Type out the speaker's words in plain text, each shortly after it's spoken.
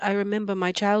I remember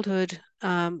my childhood.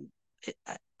 I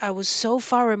was so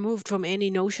far removed from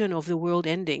any notion of the world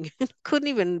ending. Couldn't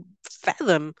even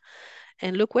fathom.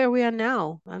 And look where we are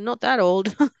now. I'm not that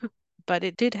old, but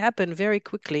it did happen very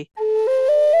quickly.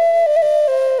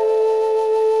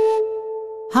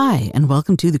 Hi, and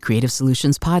welcome to the Creative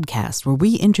Solutions Podcast, where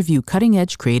we interview cutting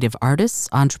edge creative artists,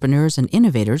 entrepreneurs, and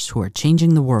innovators who are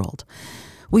changing the world.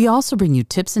 We also bring you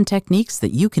tips and techniques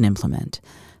that you can implement.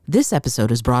 This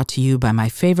episode is brought to you by my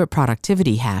favorite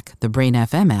productivity hack, the Brain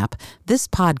FM app, this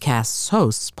podcast's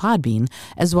hosts, Podbean,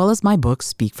 as well as my book,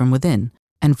 Speak From Within.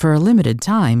 And for a limited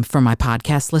time, for my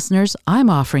podcast listeners, I'm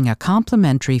offering a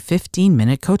complimentary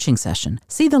 15-minute coaching session.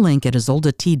 See the link at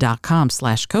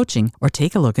izoldat.com/coaching or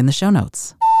take a look in the show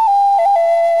notes.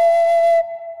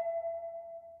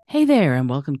 Hey there, and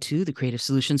welcome to the Creative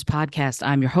Solutions Podcast.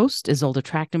 I'm your host, Isolde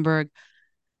Trachtenberg.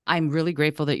 I'm really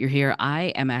grateful that you're here. I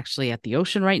am actually at the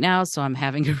ocean right now, so I'm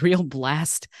having a real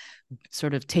blast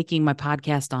sort of taking my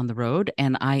podcast on the road,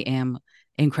 and I am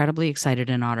incredibly excited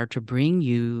and honored to bring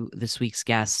you this week's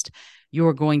guest.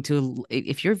 You're going to,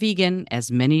 if you're vegan,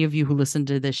 as many of you who listen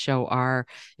to this show are,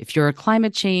 if you're a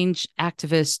climate change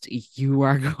activist, you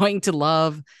are going to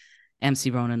love MC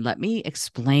Ronen. Let me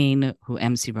explain who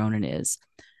MC Ronen is.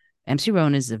 MC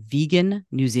Ronen is a vegan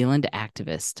New Zealand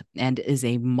activist and is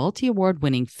a multi-award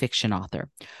winning fiction author.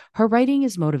 Her writing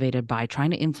is motivated by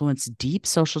trying to influence deep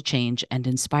social change and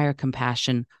inspire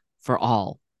compassion for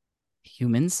all,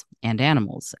 humans and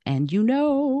animals. And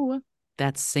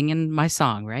that's singing my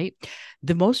song, right?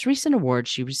 The most recent award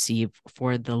she received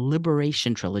for the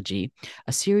Liberation Trilogy,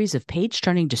 a series of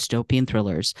page-turning dystopian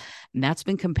thrillers. And that's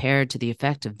been compared to the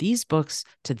effect of these books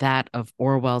to that of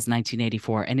Orwell's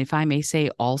 1984. And if I may say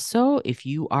also, if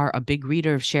you are a big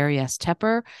reader of Sherry S.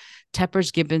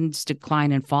 Tepper's Gibbon's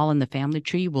Decline and Fall in the Family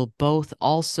Tree will both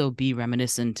also be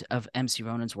reminiscent of MC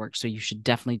Ronen's work. So you should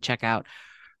definitely check out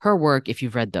her work if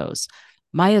you've read those.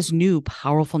 Maya's new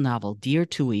powerful novel, Dear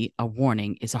Tui, A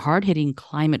Warning, is a hard-hitting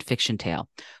climate fiction tale.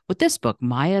 With this book,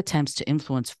 Maya attempts to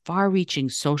influence far-reaching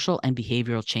social and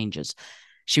behavioral changes.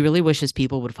 She really wishes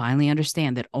people would finally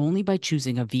understand that only by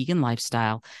choosing a vegan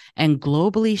lifestyle and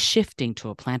globally shifting to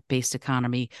a plant-based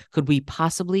economy could we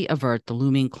possibly avert the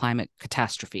looming climate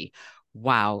catastrophe.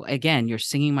 Wow. Again, you're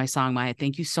singing my song, Maya.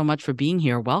 Thank you so much for being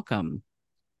here. Welcome.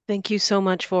 Thank you so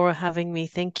much for having me.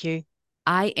 Thank you.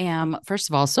 I am,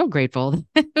 first of all, so grateful.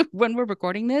 When we're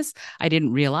recording this, I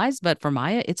didn't realize, but for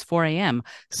Maya, it's 4 a.m.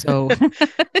 So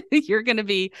you're gonna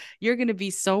be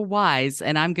so wise,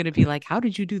 and I'm gonna be like, how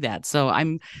did you do that? So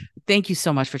thank you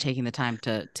so much for taking the time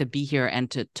to be here and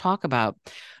to talk about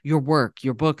your work,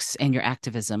 your books, and your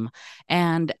activism.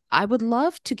 And I would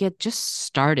love to get just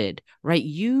started, right?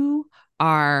 You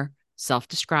are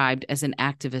self-described as an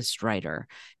activist writer.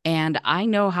 And I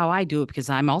know how I do it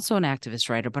because I'm also an activist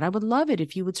writer, but I would love it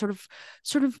if you would sort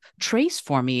of trace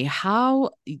for me how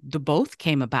the both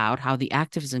came about, how the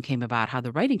activism came about, how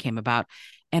the writing came about,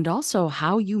 and also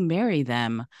how you marry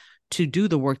them to do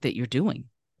the work that you're doing.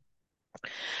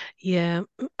 Yeah.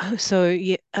 So,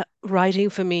 yeah, writing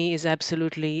for me is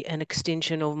absolutely an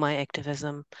extension of my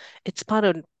activism. It's part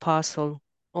and parcel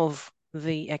of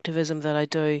the activism that I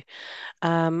do.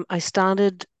 I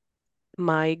started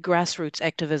my grassroots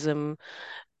activism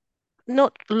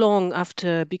not long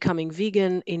after becoming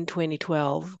vegan in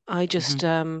 2012. I Mm-hmm. just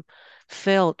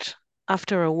felt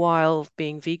after a while of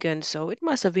being vegan, so it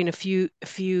must have been a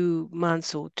few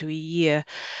months or to a year,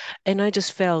 and I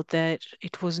just felt that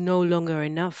it was no longer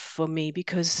enough for me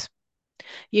because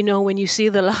when you see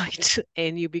the light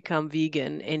and you become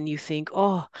vegan and you think,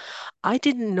 oh, I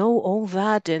didn't know all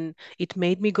that and it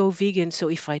made me go vegan. So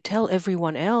if I tell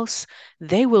everyone else,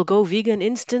 they will go vegan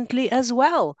instantly as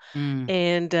well. Mm,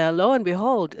 And lo and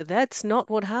behold, that's not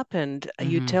what happened.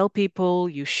 You mm-hmm. tell people,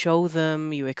 you show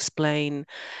them, you explain,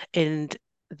 and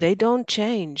they don't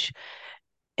change.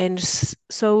 And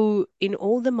so, in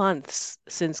all the months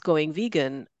since going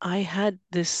vegan, I had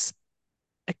this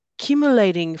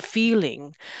accumulating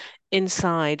feeling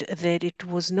inside that it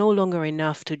was no longer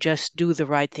enough to just do the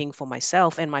right thing for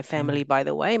myself and my Mm. family. By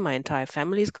the way, my entire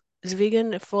family is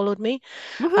vegan, followed me.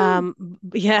 Woohoo!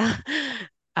 Yeah.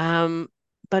 Um,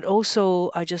 but also,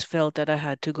 I just felt that I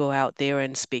had to go out there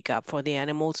and speak up for the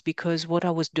animals because what I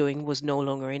was doing was no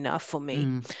longer enough for me.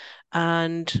 Mm,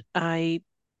 And I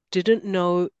didn't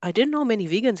know many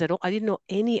vegans at all. I didn't know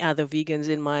any other vegans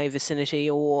in my vicinity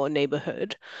or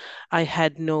neighborhood. I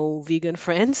had no vegan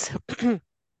friends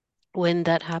when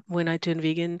that happened, when I turned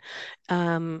vegan.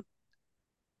 Um,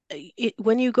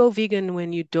 when you go vegan,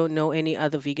 when you don't know any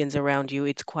other vegans around you,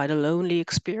 it's quite a lonely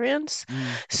experience. mm,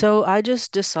 So I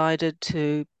just decided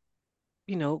to,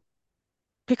 you know,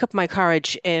 pick up my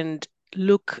courage and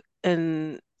look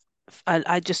and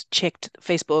I just checked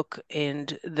Facebook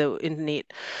and the internet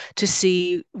to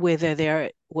see whether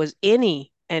there was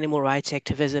any animal rights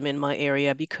activism in my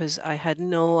area because I had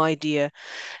no idea.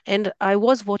 And I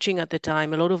was watching at the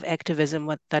time a lot of activism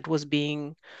that was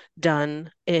being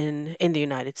done in the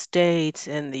United States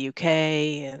and the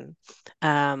UK and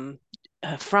um,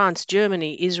 France,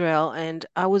 Germany, Israel, and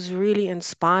I was really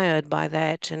inspired by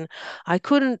that. And I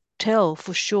couldn't tell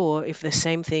for sure if the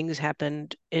same things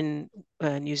happened in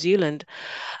New Zealand.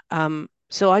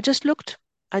 So I just looked.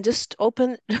 I just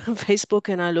opened Facebook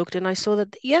and I looked and I saw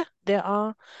that, yeah, there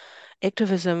are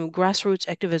activism, grassroots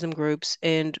activism groups.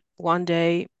 And one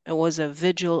day it was a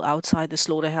vigil outside the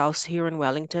slaughterhouse here in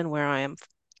Wellington, where I am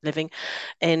living.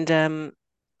 And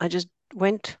I just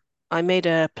went, I made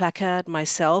a placard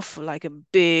myself, like a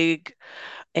big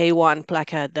A1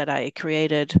 placard that I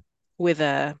created with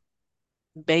a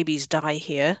babies die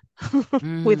here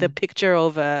with a Mm, picture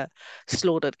of a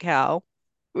slaughtered cow,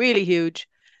 really huge.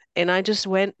 And I just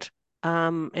went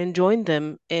and joined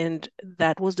them. And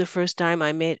that was the first time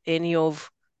I met any of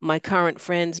my current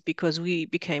friends because we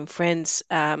became friends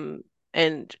and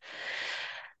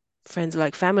friends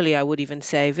like family, I would even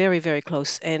say, very, very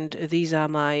close. And these are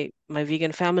my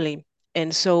vegan family.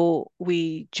 And so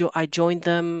I joined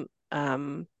them.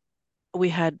 We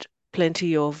had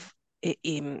plenty of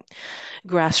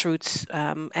grassroots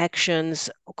actions,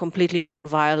 completely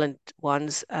violent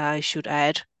ones, I should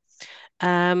add.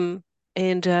 Um,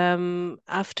 and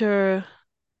after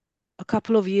a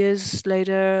couple of years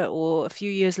later, or a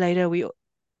few years later,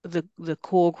 the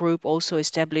core group also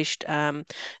established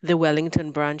the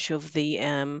Wellington branch of the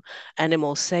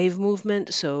Animal Save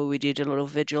movement. So we did a lot of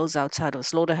vigils outside of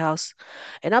slaughterhouse,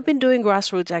 and I've been doing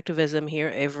grassroots activism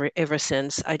here ever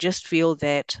since. I just feel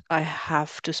that I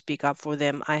have to speak up for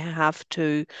them. I have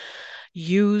to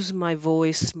use my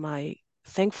voice, my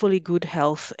thankfully good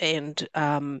health, and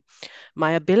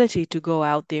my ability to go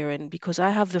out there, and because I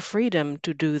have the freedom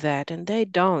to do that and they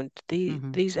don't.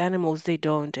 hmm These animals, they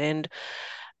don't. And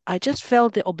I just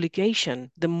felt the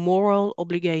obligation, the moral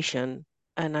obligation,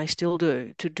 and I still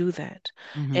do, to do that.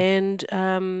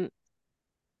 hmm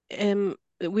And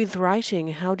with writing,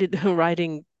 how did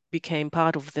writing became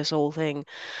part of this whole thing?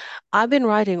 I've been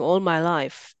writing all my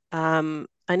life.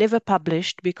 I never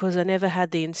published because I never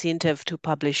had the incentive to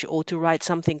publish or to write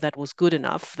something that was good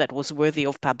enough, that was worthy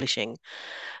of publishing.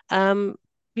 Um,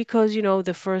 because,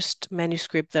 the first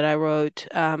manuscript that I wrote,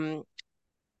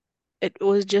 it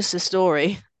was just a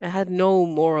story. It had no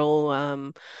moral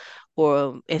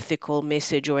or ethical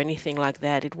message or anything like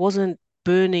that. It wasn't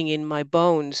burning in my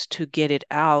bones to get it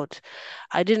out.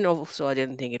 I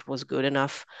didn't think it was good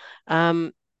enough.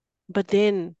 Um, but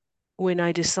then when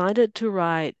I decided to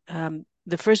write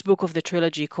the first book of the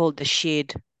trilogy called The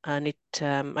Shed, and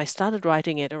I started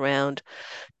writing it around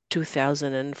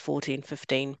 2014,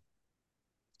 15.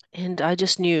 And I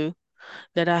just knew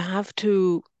that I have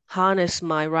to harness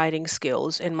my writing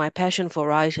skills and my passion for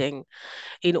writing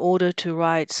in order to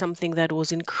write something that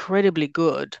was incredibly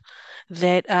good.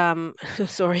 That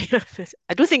sorry,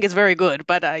 I do think it's very good,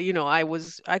 but I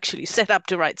was actually set up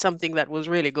to write something that was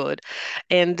really good,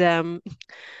 and don't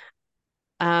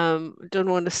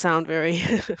want to sound very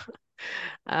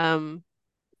um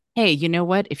Hey, you know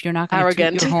what? If you're not going to toot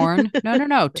arrogant. your horn, no, no,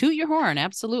 no, toot your horn.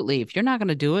 Absolutely. If you're not going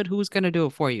to do it, who's going to do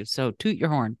it for you? So toot your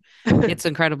horn. It's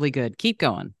incredibly good. Keep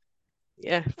going.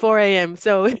 Yeah, 4 a.m.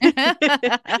 So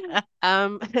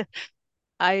um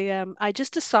I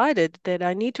just decided that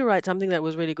I need to write something that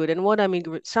was really good. And what I mean,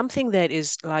 something that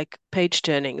is like page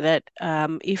turning, that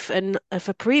if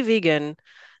a pre-vegan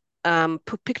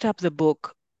picked up the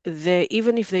book, they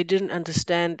even if they didn't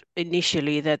understand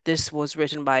initially that this was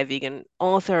written by a vegan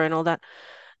author and all that,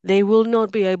 they will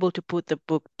not be able to put the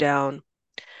book down.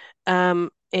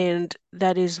 And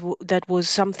that was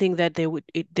something that they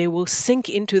will sink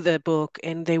into the book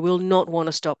and they will not want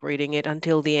to stop reading it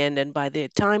until the end. And by the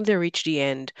time they reach the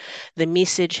end, the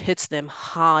message hits them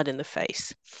hard in the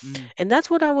face. Mm. And that's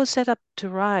what I was set up to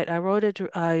write. I've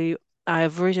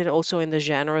written also in the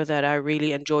genre that I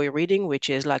really enjoy reading, which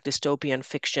is like dystopian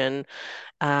fiction,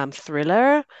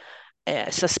 thriller,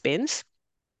 suspense.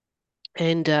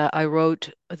 And I wrote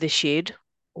The Shed,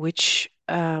 which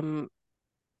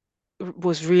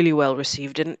was really well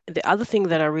received. And the other thing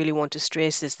that I really want to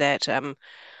stress is that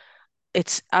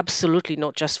it's absolutely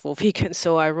not just for vegans.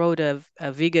 So I wrote a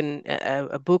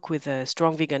book with a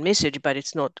strong vegan message, but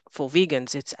it's not for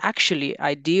vegans. It's actually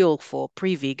ideal for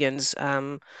pre-vegans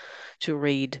to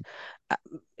read. Uh,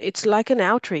 It's like an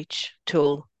outreach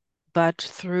tool, but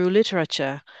through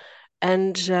literature.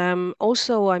 And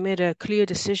also, I made a clear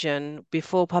decision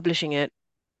before publishing it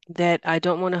that I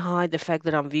don't want to hide the fact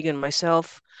that I'm vegan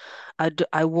myself.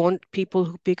 I want people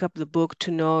who pick up the book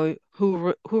to know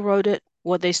who wrote it,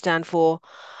 what they stand for.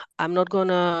 I'm not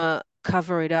gonna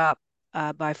cover it up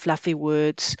by fluffy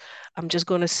words. I'm just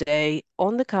gonna say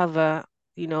on the cover,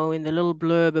 in the little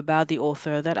blurb about the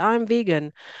author, that I'm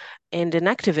vegan and an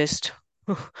activist,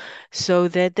 so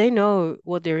that they know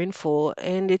what they're in for,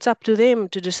 and it's up to them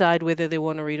to decide whether they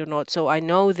want to read or not. So I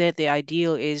know that the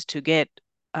ideal is to get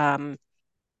um,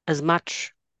 as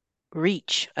much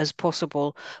reach as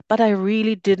possible, but I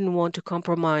really didn't want to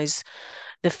compromise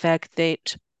the fact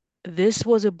that this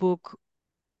was a book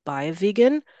by a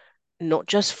vegan, not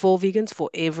just for vegans, for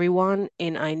everyone.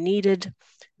 And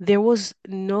there was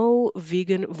no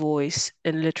vegan voice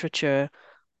in literature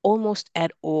almost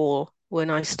at all when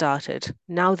I started.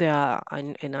 Now there are,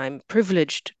 and I'm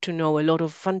privileged to know a lot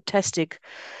of fantastic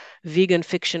vegan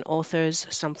fiction authors,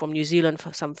 some from New Zealand,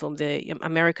 some from the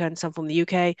America, and some from the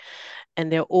UK,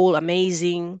 and they're all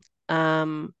amazing.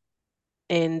 Um,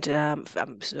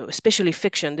 so especially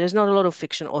fiction. There's not a lot of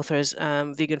fiction authors,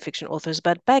 vegan fiction authors,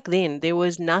 but back then there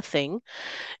was nothing,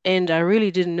 and I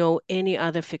really didn't know any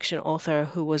other fiction author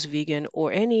who was vegan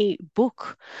or any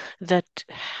book that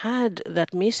had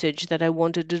that message that I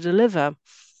wanted to deliver.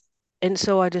 And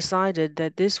so I decided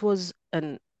that this was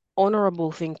an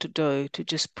honorable thing to do, to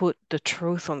just put the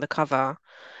truth on the cover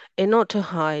and not to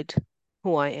hide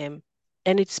who I am.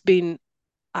 And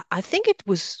I think it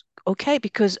was okay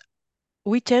because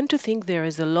we tend to think there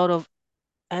is a lot of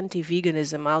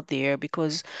anti-veganism out there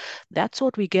because that's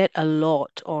what we get a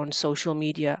lot on social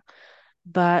media.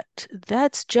 But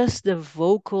that's just the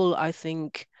vocal, I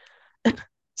think,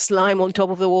 slime on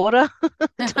top of the water.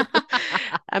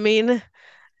 I mean,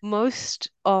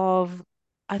 most of,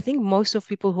 I think most of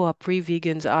people who are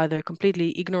pre-vegans are either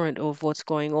completely ignorant of what's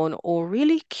going on or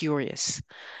really curious.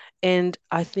 And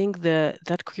I think that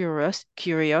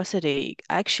curiosity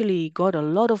actually got a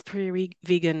lot of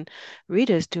pre-vegan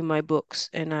readers to my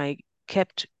books, and I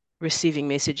kept receiving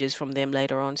messages from them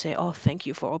later on say, "Oh, thank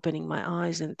you for opening my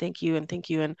eyes, and thank you, and thank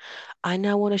you, and I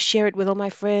now want to share it with all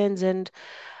my friends." And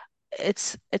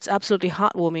it's absolutely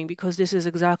heartwarming because this is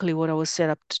exactly what I was set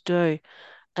up to do.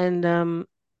 And um,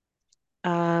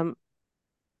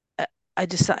 I I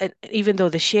decided, even though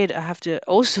the shed, I have to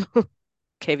also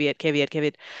caveat,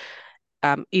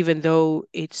 even though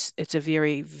it's a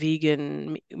very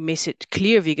vegan message,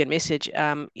 clear vegan message,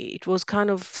 it was kind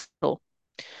of subtle.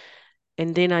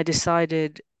 And then I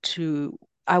decided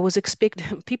I was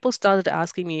expecting, people started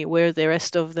asking me where the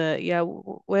rest of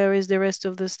where is the rest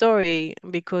of the story?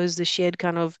 Because the shed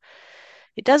kind of,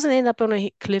 it doesn't end up on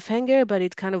a cliffhanger, but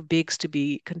it kind of begs to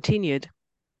be continued.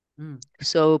 Mm,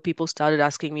 So people started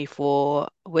asking me for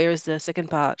where is the second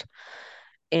part?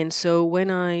 And so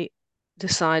when I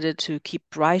decided to keep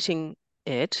writing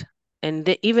it, and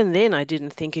even then I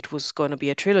didn't think it was going to be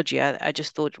a trilogy. I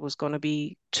just thought it was going to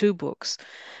be two books.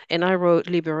 And I wrote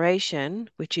Liberation,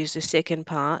 which is the second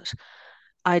part.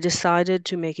 I decided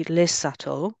to make it less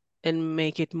subtle and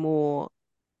make it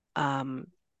um,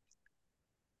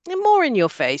 more in your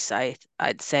face,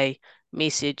 I'd say,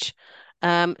 message.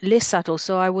 Less subtle.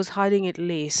 So I was hiding it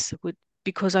less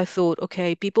because I thought,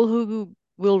 okay, people who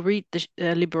will read the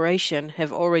Liberation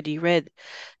have already read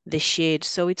the Shed,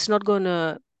 so it's not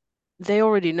gonna. They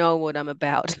already know what I'm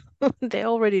about. They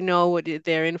already know what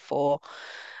they're in for,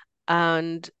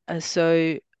 and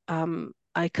so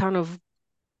I kind of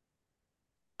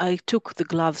I took the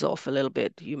gloves off a little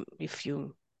bit, if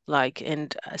you like,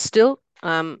 and still,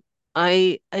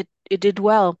 it did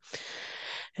well.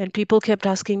 And people kept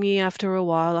asking me after a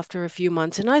while, after a few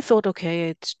months, and I thought, okay,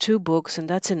 it's two books and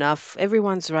that's enough.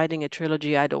 Everyone's writing a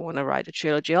trilogy. I don't want to write a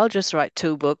trilogy. I'll just write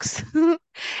two books.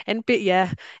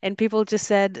 Yeah, and people just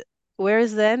said, where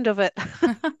is the end of it?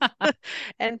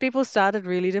 And people started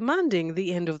really demanding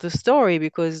the end of the story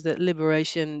because the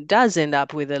liberation does end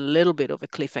up with a little bit of a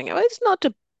cliffhanger. Well, it's not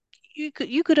a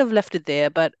you could have left it there,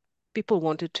 but people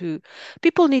wanted to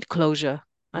people need closure,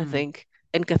 I mm. think,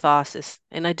 and catharsis,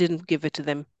 and I didn't give it to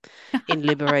them in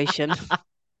Liberation.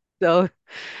 So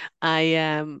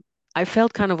I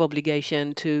felt kind of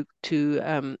obligation to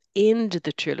end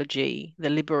the trilogy, the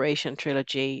Liberation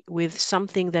trilogy, with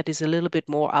something that is a little bit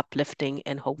more uplifting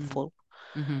and Mm, hopeful,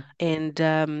 mhm,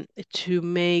 and to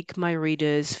make my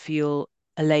readers feel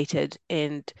elated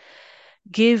and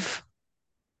give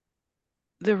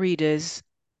the readers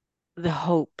the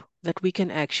hope that we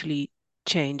can actually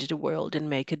change the world and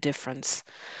make a difference.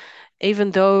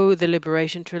 Even though the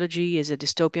Liberation trilogy is a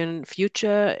dystopian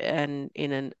future and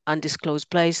in an undisclosed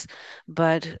place,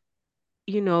 but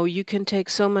you can take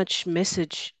so much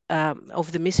message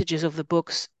of the messages of the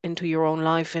books into your own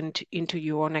life and into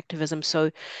your own activism.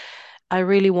 So I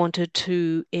really wanted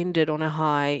to end it on a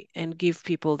high and give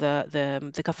people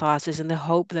the catharsis and the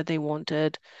hope that they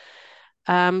wanted.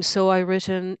 So I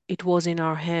written It Was in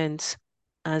Our Hands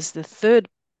as the third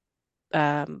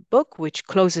book, which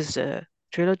closes the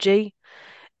trilogy.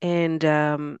 And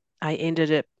I ended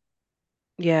it,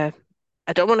 yeah.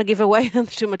 I don't want to give away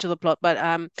too much of the plot, but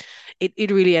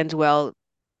it really ends well.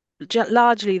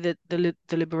 Largely, the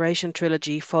Liberation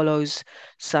trilogy follows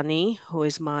Sunny, who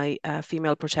is my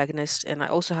female protagonist, and I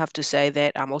also have to say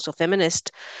that I'm also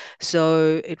feminist,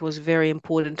 so it was very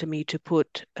important to me to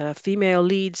put female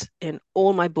leads in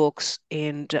all my books,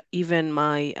 and even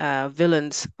my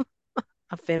villains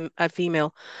are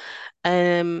female.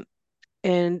 Um,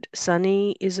 and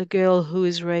Sunny is a girl who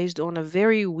is raised on a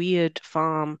very weird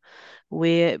farm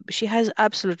where she has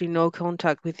absolutely no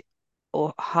contact with,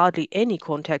 or hardly any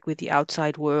contact with, the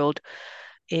outside world.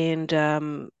 And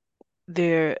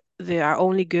there are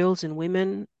only girls and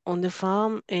women on the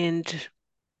farm, and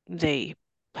they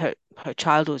her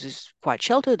childhood is quite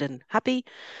sheltered and happy,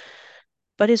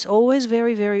 but it's always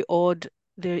very, very odd.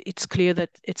 It's clear that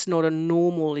it's not a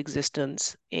normal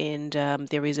existence, and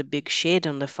there is a big shed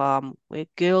on the farm where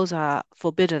girls are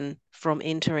forbidden from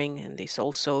entering, and there's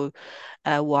also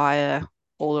a wire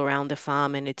all around the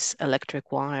farm, and it's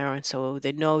electric wire, and so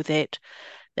they know that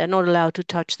they're not allowed to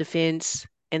touch the fence,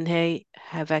 and they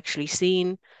have actually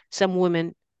seen some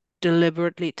women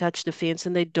deliberately touch the fence,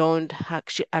 and they don't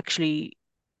actually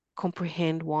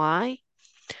comprehend why.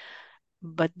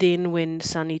 But then when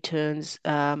Sunny turns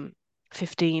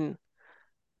 15,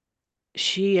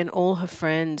 she and all her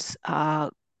friends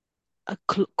are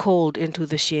called into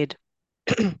the shed.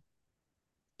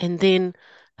 And then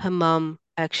her mum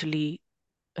actually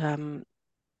um,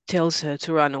 tells her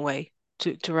to run away,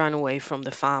 to run away from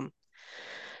the farm.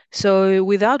 So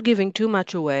without giving too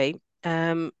much away,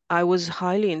 I was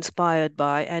highly inspired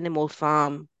by Animal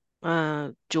Farm,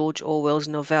 George Orwell's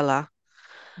novella.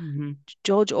 Hmm.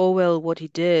 George Orwell, what he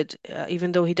did,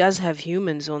 even though he does have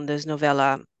humans on this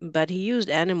novella, but he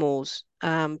used animals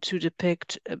to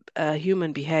depict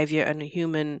human behavior and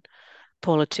human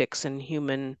politics and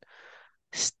human,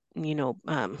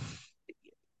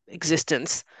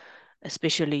 existence,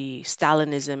 especially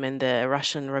Stalinism and the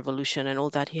Russian Revolution and all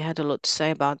that. He had a lot to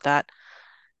say about that.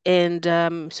 And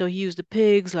so he used the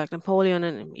pigs like Napoleon.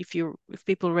 And if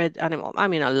people read Animal, I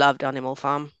mean, I loved Animal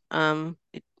Farm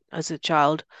as a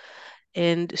child.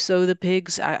 And so the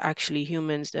pigs are actually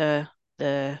humans, the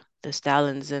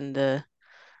Stalins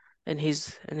and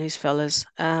his fellas.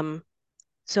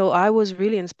 So I was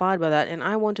really inspired by that, and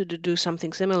I wanted to do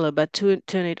something similar, but to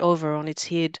turn it over on its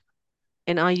head.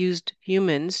 And I used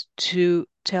humans to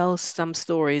tell some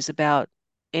stories about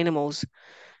animals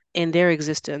and their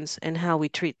existence and how we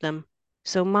treat them.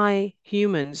 So my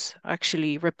humans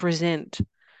actually represent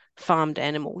farmed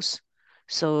animals.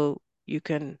 So you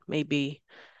can maybe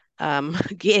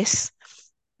guess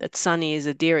that Sunny is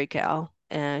a dairy cow.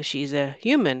 She's a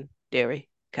human dairy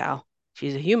cow.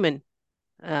 She's a human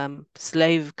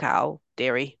slave cow,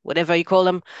 dairy, whatever you call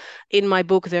them. In my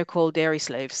book, they're called dairy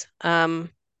slaves.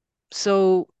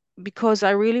 So because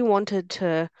I really wanted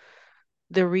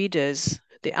the readers,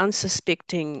 the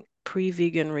unsuspecting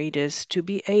pre-vegan readers, to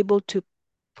be able to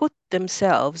put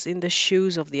themselves in the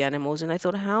shoes of the animals. And I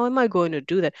thought, how am I going to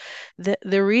do that?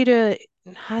 The reader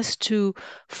has to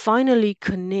finally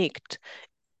connect,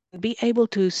 be able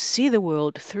to see the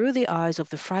world through the eyes of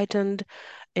the frightened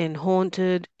and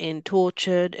haunted and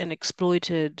tortured and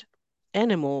exploited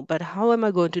animal. But how am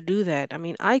I going to do that? I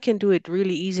mean, I can do it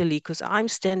really easily because I'm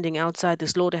standing outside the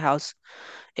slaughterhouse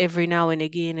every now and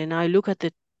again, and I look at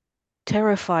the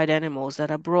terrified animals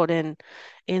that are brought in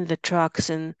the trucks,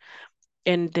 and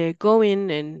they go in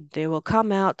and they will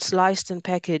come out sliced and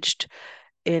packaged,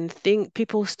 and think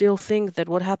people still think that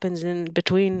what happens in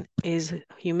between is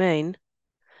humane.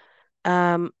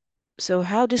 um so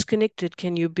how disconnected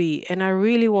can you be? And I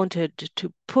really wanted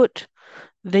to put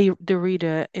the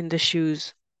reader in the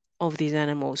shoes of these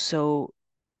animals. So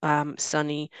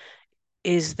Sunny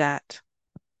is that.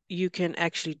 You can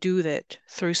actually do that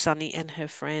through Sunny and her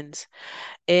friends.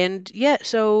 And yeah,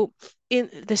 so in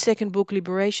the second book,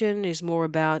 Liberation, is more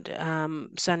about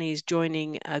Sunny's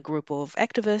joining a group of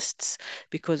activists,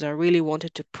 because I really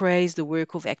wanted to praise the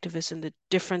work of activists and the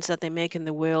difference that they make in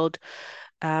the world.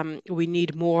 We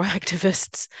need more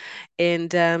activists. And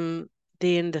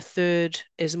then the third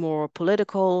is more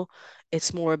political.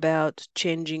 It's more about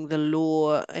changing the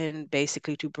law and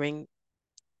basically to bring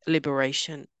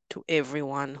liberation to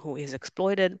everyone who is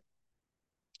exploited.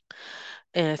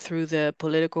 through the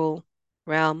political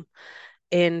realm.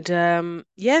 And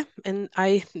yeah, and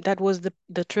I that was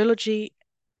the trilogy,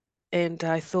 and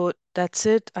I thought that's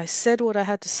it. I said what I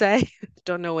had to say.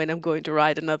 Don't know when I'm going to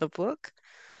write another book,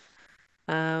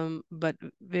 but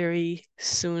very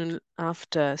soon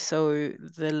after. So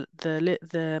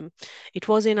it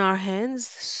was in our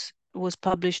hands. Was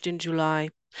published in July,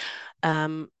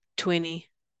 20,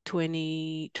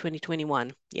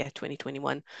 2021. Yeah,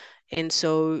 2021. And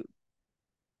so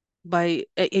by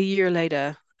a year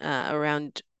later,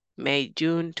 around May,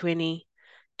 June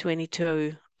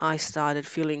 2022, I started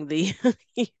feeling the,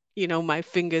 my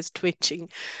fingers twitching.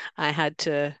 I had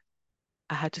to,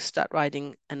 I had to start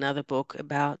writing another book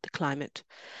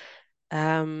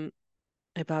um,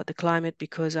 about the climate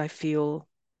because I feel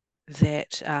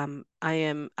that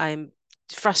I'm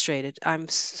frustrated. I'm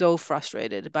so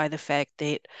frustrated by the fact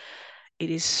that it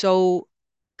is so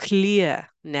clear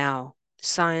now.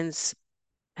 Science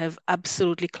have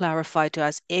absolutely clarified to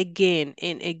us again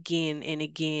and again and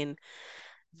again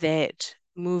that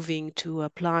moving to a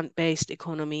plant-based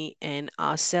economy and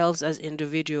ourselves as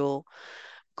individual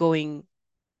going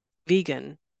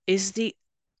vegan is the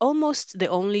almost the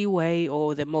only way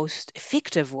or the most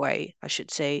effective way, I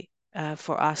should say,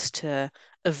 for us to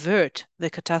avert the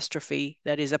catastrophe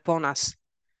that is upon us.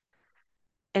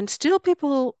 And still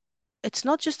people, it's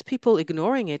not just people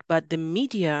ignoring it, but the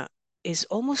media is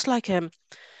almost like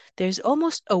there's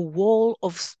almost a wall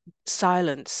of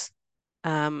silence,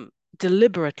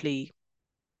 deliberately,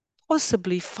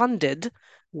 possibly funded,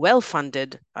 well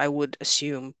funded, I would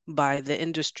assume, by the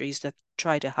industries that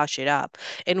try to hush it up.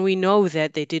 And we know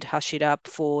that they did hush it up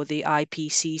for the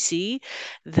IPCC,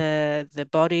 the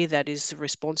body that is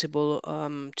responsible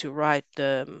to write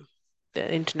the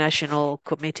International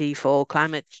Committee for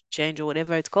Climate Change or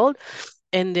whatever it's called.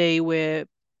 And they were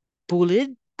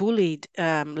bullied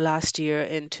last year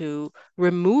into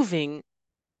removing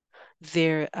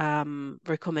their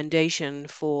recommendation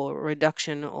for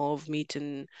reduction of meat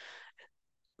and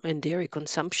dairy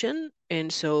consumption.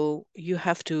 And so you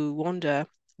have to wonder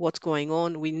what's going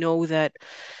on. We know that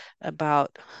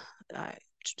about, I'm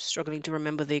struggling to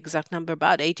remember the exact number,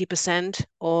 about 80%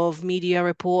 of media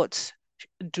reports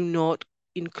do not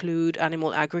include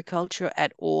animal agriculture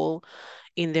at all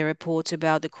in their reports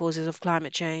about the causes of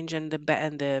climate change and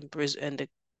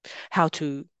the how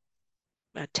to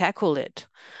tackle it.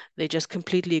 They just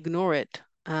completely ignore it.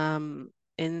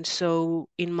 And so,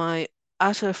 in my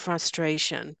utter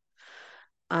frustration,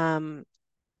 um,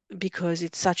 because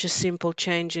it's such a simple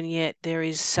change, and yet there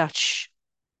is such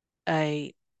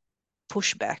a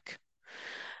pushback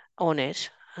on it,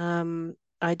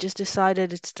 I just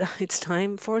decided it's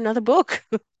time for another book.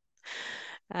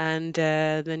 And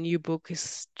the new book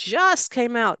is just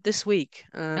came out this week.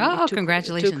 Oh, It took a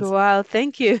congratulations. while.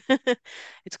 Thank you.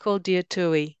 It's called Dear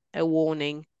Tui, A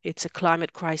Warning. It's a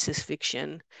climate crisis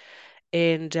fiction,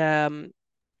 and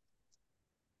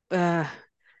uh,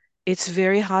 it's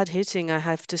very hard hitting, I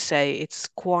have to say. It's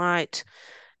quite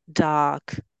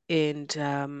dark and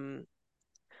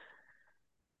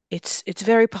it's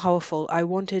very powerful. I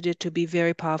wanted it to be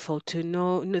very powerful to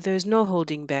know there's no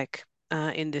holding back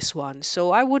in this one.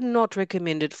 So I would not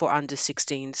recommend it for under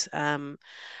 16s.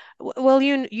 Well,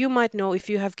 you might know if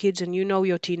you have kids and you know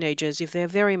your teenagers, if they're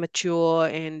very mature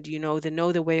and they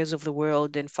know the ways of the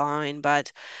world, then fine.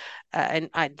 But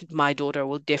my daughter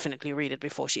will definitely read it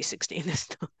before she's 16.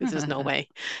 There's no way.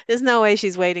 There's no way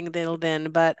she's waiting until then.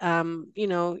 But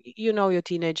your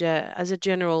teenager. As a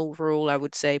general rule, I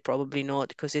would say probably not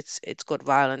because it's got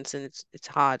violence and it's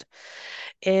hard.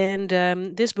 And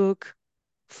this book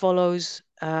follows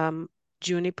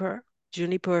Juniper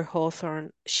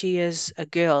Hawthorne. She is a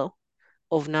girl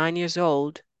of 9 years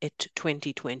old at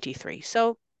 2023.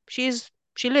 So she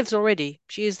lives already.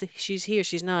 She's here.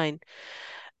 She's 9,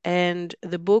 and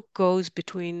the book goes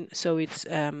between. So it's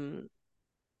kind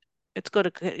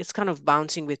of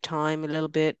bouncing with time a little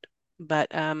bit, but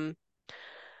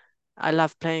I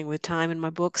love playing with time in my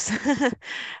books,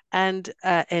 and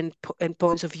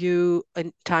points of view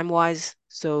and time wise.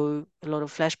 So a lot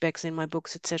of flashbacks in my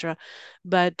books, etc.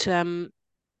 But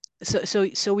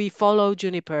so we follow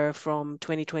Juniper from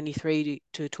 2023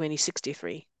 to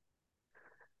 2063,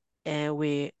 and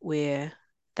we're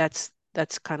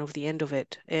that's kind of the end of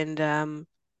it. And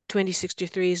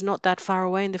 2063 is not that far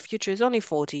away in the future. It's only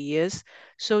 40 years.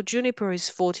 So Juniper is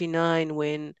 49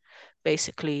 when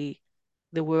basically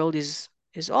the world is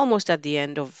almost at the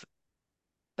end of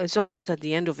it's almost at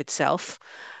the end of itself.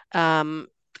 Um,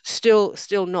 still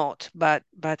not, but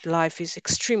life is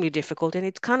extremely difficult, and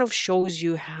it kind of shows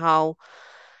you how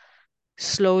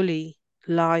slowly.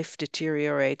 life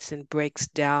deteriorates and breaks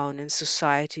down and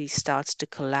society starts to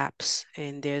collapse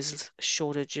and there's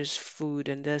shortages of food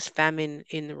and there's famine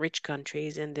in rich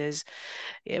countries and there's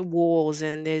wars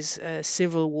and there's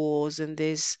civil wars and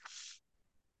there's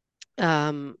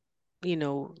um, you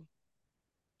know,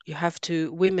 you have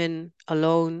to women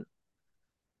alone.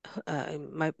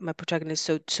 My protagonist.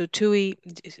 So Tui.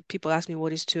 People ask me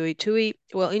what is Tui. Tui.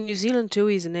 Well, in New Zealand,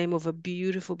 Tui is the name of a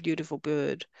beautiful, beautiful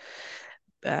bird.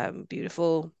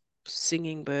 Beautiful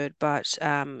singing bird, but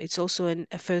it's also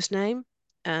a first name.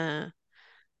 Uh,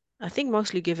 I think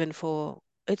mostly given for.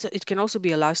 It can also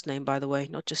be a last name, by the way,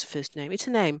 not just a first name. It's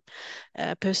a name,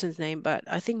 a person's name, but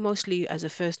I think mostly as a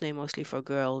first name, mostly for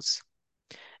girls.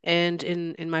 And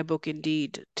in my book,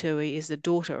 indeed, Tui is the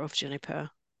daughter of Juniper,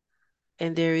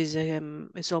 and there is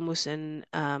it's almost an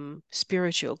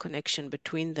spiritual connection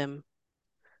between them,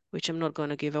 which I'm not going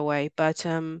to give away. But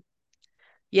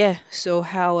yeah, so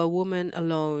how a woman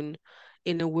alone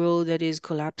in a world that is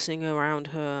collapsing around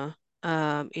her,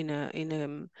 in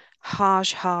a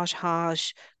harsh, harsh,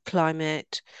 harsh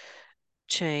climate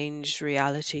change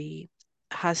reality,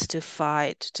 has to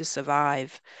fight to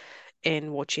survive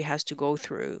and what she has to go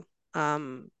through.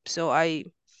 So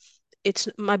it's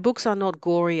my books are not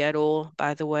gory at all,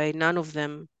 by the way. None of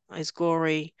them is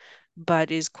gory,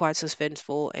 but is quite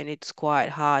suspenseful and it's quite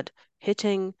hard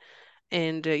hitting.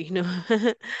 And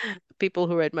people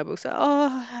who read my books say, "Oh,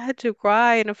 I had to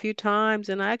cry in a few times,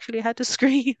 and I actually had to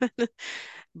scream."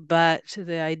 But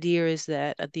the idea is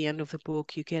that at the end of the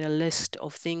book, you get a list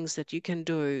of things that you can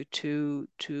do to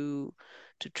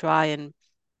try and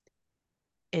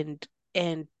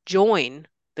and join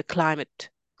the climate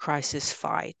crisis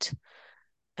fight.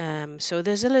 So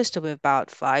there's a list of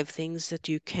about 5 things that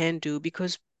you can do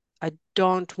because I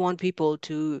don't want people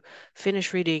to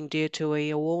finish reading Dear to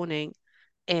a Warning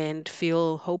and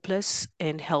feel hopeless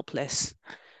and helpless.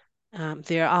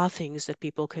 There are things that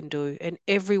people can do, and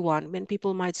everyone, when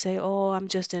people might say, "Oh, I'm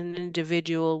just an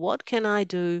individual, what can I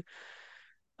do?"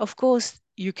 Of course,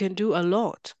 you can do a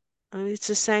lot. I mean, it's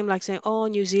the same like saying, "Oh,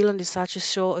 New Zealand is such a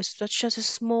short, it's such a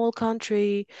small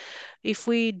country. If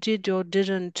we did or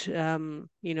didn't,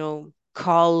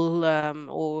 cull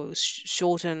or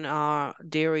shorten our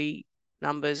dairy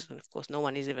numbers, and of course, no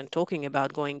one is even talking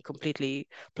about going completely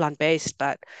plant-based,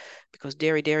 but because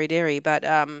dairy, dairy, dairy, but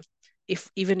if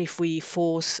even if we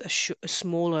force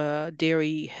smaller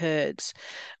dairy herds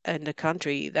in the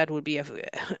country, that would be a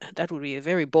that would be a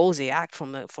very ballsy act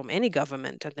from any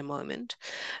government at the moment.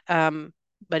 Um,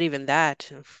 but even that,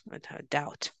 I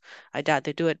doubt. I doubt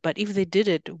they do it. But if they did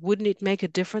it, wouldn't it make a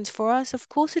difference for us? Of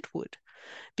course it would,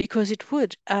 because it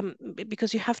would.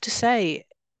 Because you have to say,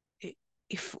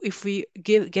 if we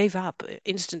gave up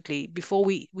instantly before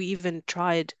we even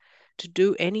tried to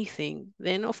do anything,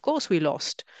 then of course we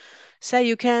lost. Say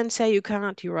you can, say you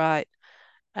can't, you're right.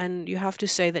 And you have to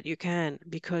say that you can,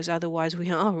 because otherwise we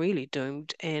are really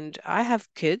doomed. And I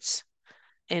have kids,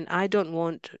 and I don't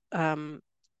want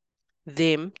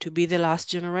them to be the last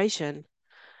generation.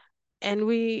 And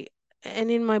we, and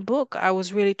in my book, I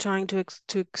was really trying to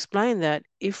explain that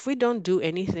if we don't do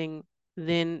anything,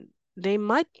 then they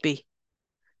might be.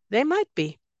 They might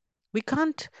be. We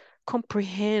can't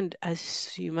comprehend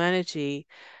as humanity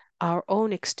our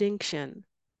own extinction,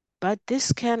 but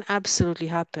this can absolutely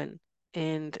happen,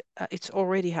 and it's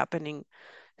already happening.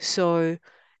 So,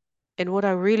 and what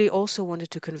I really also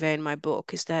wanted to convey in my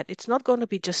book is that it's not going to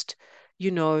be just, you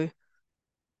know,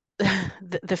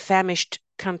 the famished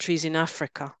countries in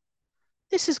Africa.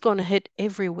 This is going to hit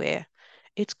everywhere.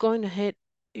 It's going to hit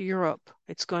Europe.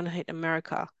 It's going to hit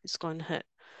America. It's going to hit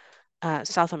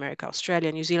South America,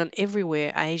 Australia, New Zealand,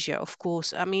 everywhere, Asia, of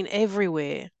course. I mean,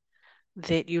 everywhere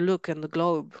that you look in the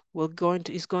globe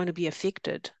is going to be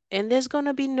affected, and there's going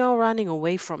to be no running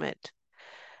away from it.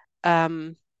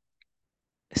 Um,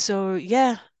 so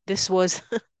yeah, this was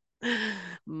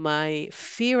my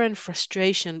fear and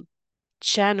frustration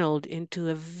channeled into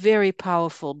a very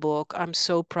powerful book. I'm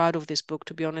so proud of this book,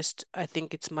 to be honest. I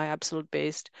think it's my absolute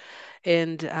best,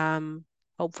 and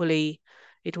hopefully,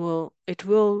 it will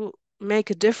make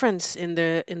a difference in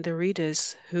the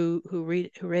readers who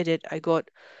read it. I got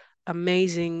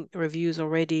amazing reviews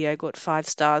already. I got 5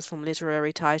 stars from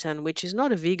Literary Titan, which is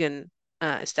not a vegan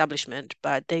establishment,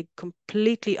 but they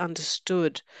completely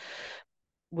understood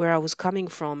where I was coming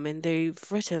from, and they've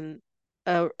written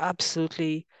a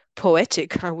absolutely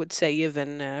poetic, I would say,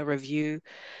 even review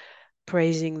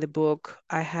praising the book.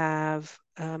 I have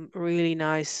really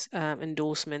nice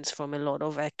endorsements from a lot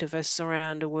of activists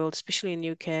around the world, especially in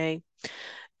UK.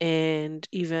 And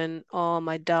even, oh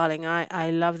my darling,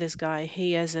 I love this guy.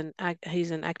 He's an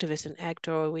activist and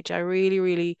actor, which I really,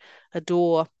 really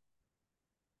adore.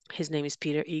 His name is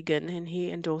Peter Egan, and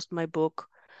he endorsed my book.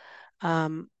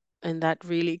 Um, and that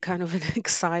really kind of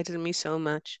excited me so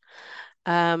much.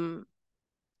 Um,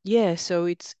 yeah, so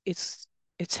it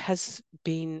has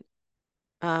been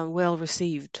well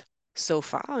received so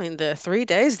far in the 3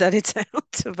 days that it's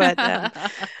out. But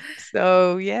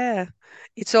so yeah,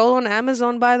 it's all on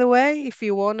Amazon, by the way. If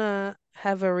you wanna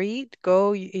have a read,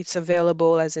 go. It's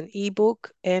available as an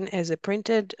ebook and as a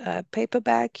printed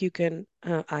paperback. You can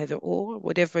either or,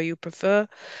 whatever you prefer.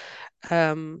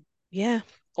 Yeah,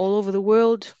 all over the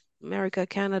world, America,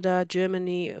 Canada,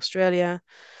 Germany, Australia,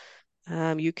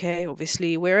 UK,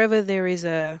 obviously, wherever there is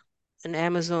a an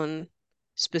Amazon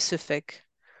specific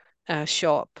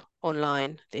shop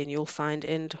online, then you'll find,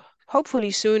 and hopefully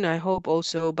soon, I hope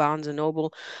also Barnes and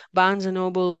Noble. Barnes and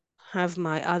Noble have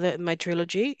my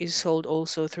trilogy is sold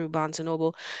also through Barnes and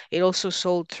Noble. It also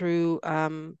sold through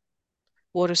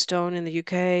Waterstone in the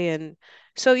UK, and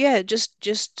so yeah,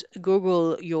 just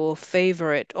Google your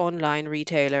favorite online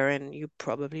retailer, and you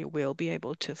probably will be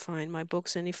able to find my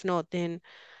books. And if not, then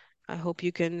I hope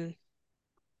you can,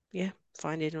 yeah,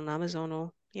 find it on Amazon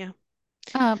or yeah.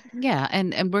 Yeah,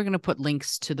 and we're gonna put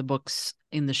links to the books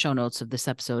in the show notes of this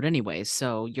episode anyway.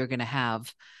 So you're gonna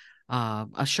have a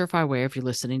surefire way if you're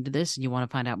listening to this and you want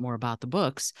to find out more about the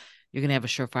books. You're gonna have a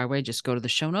surefire way. Just go to the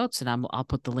show notes, and I'll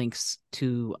put the links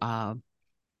to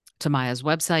Maya's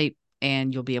website,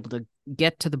 and you'll be able to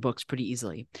get to the books pretty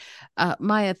easily.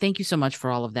 Maya, thank you so much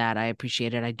for all of that. I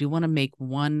appreciate it. I do want to make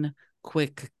one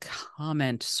quick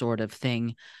comment, sort of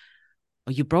thing.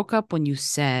 You broke up when you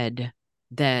said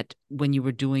that when you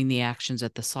were doing the actions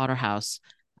at the slaughterhouse,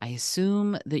 I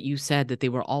assume that you said that they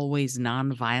were always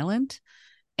nonviolent.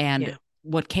 And Yeah.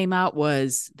 what came out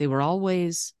was they were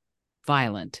always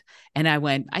violent. And I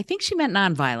went, I think she meant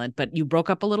nonviolent, but you broke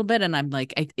up a little bit, and I'm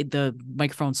like, the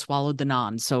microphone swallowed the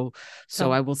non. So Oh,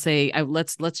 I will say,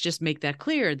 let's just make that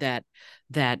clear that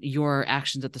your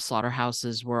actions at the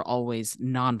slaughterhouses were always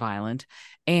nonviolent,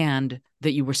 and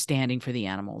that you were standing for the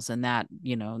animals, and that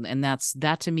and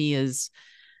that to me is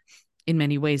in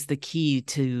many ways the key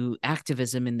to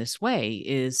activism in this way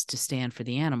is to stand for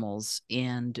the animals.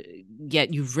 And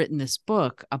yet you've written this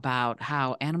book about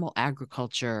how animal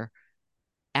agriculture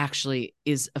actually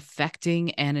is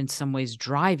affecting and in some ways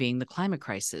driving the climate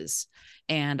crisis.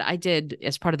 And I did,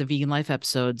 as part of the Vegan Life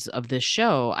episodes of this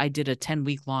show, I did a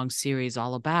 10-week long series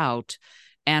all about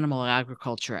animal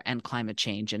agriculture and climate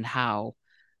change and how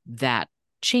that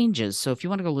changes. So if you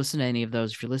want to go listen to any of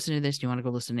those, if you're listening to this, you want to go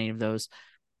listen to any of those,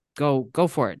 go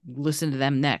for it. Listen to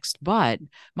them next. But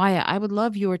Maya, I would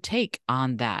love your take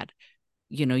on that.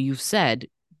 You've said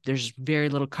there's very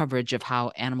little coverage of how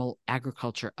animal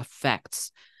agriculture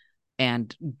affects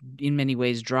and in many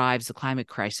ways drives the climate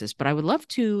crisis. But I would love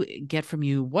to get from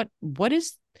you what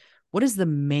is the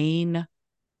main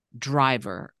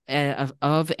driver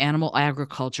of animal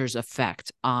agriculture's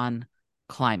effect on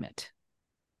climate?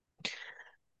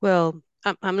 well,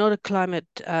 I'm not a climate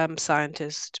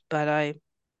scientist,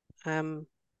 um,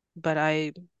 but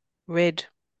I read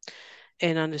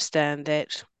and understand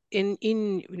that in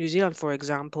New Zealand, for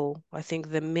example, I think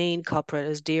the main culprit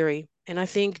is dairy, and I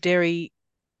think dairy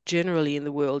generally in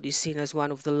the world is seen as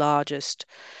one of the largest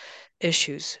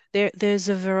issues. There's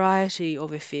a variety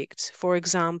of effects. For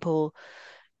example,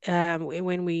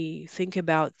 when we think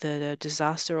about the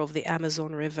disaster of the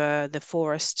Amazon River, the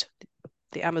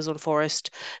Amazon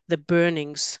forest, the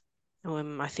burnings,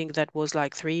 I think that was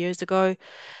like 3 years ago,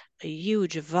 a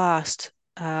huge, vast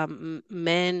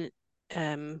man-made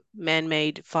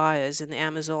fires in the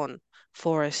Amazon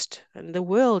forest, and the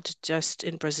world just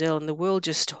in Brazil, and the world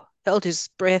just held his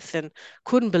breath and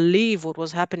couldn't believe what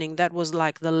was happening. That was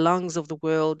like the lungs of the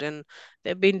world, and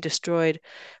they've been destroyed.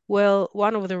 Well,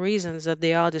 one of the reasons that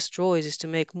they are destroyed is to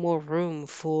make more room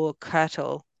for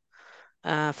cattle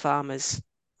farmers.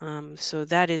 So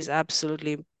that is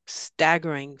absolutely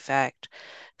staggering fact.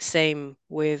 Same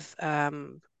with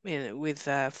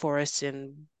forests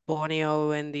in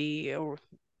Borneo and the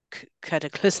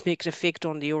cataclysmic effect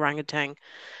on the orangutan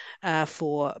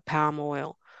for palm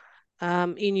oil.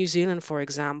 In New Zealand, for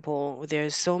example,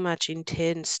 there's so much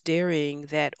intense dairying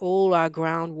that all our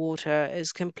groundwater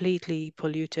is completely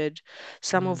polluted.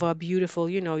 Some of Mm, our beautiful,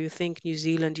 you think New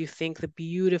Zealand, you think the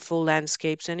beautiful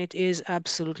landscapes, and it is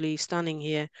absolutely stunning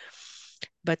here.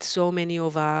 But so many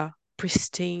of our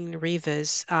pristine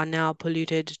rivers are now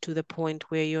polluted to the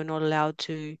point where you're not allowed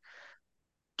to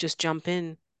just jump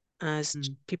in as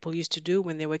mm, people used to do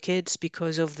when they were kids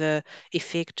because of the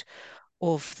effect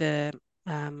of the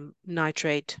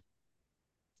nitrate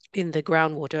in the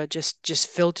groundwater, just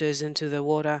filters into the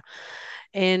water.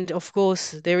 And of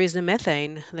course, there is the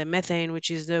methane,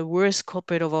 which is the worst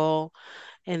culprit of all.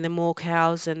 And the more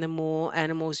cows and the more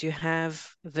animals you have,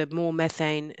 the more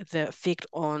methane, the effect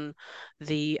on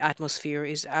the atmosphere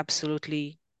is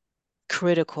absolutely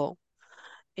critical.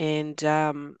 And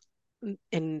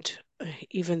and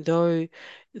even though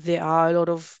there are a lot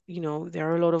of, there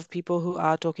are a lot of people who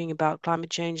are talking about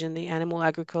climate change and the animal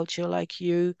agriculture, like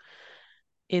you,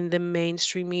 in the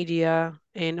mainstream media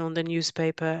and on the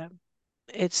newspaper,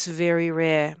 it's very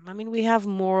rare. I mean, we have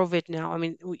more of it now. I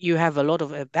mean, you have a lot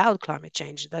of about climate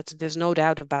change. There's no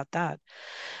doubt about that.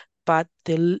 But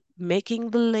making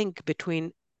the link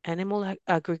between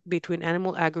between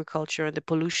animal agriculture and the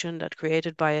pollution that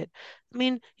created by it. I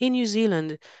mean, in New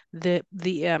Zealand, the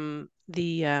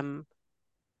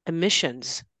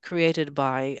emissions created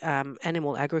by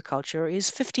animal agriculture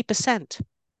is 50%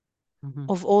 Mhm.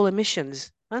 of all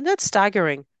emissions, and that's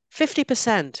staggering.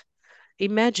 50%.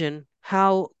 Imagine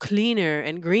how cleaner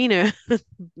and greener,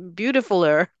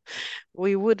 beautifuler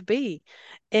we would be.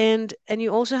 And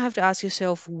you also have to ask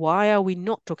yourself, why are we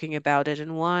not talking about it,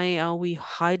 and why are we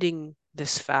hiding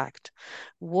this fact?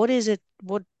 What is it?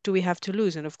 What do we have to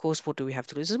lose? And of course, what do we have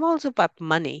to lose? Well, it's about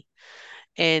money.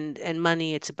 And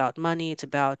money, it's about money. It's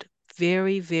about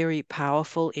very, very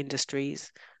powerful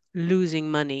industries losing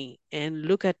money. And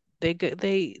look at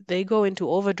they go into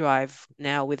overdrive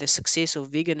now with the success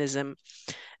of veganism.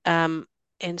 Um,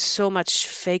 and so much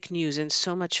fake news and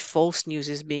so much false news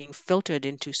is being filtered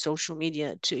into social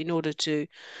media in order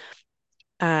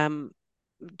um,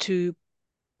 to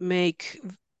make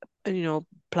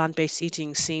plant-based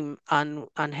eating seem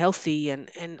unhealthy,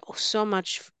 and so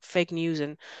much fake news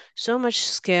and so much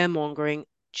scaremongering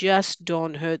just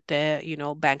don't hurt their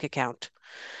bank account.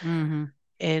 Mhm.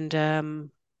 And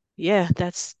yeah,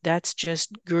 that's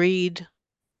just greed,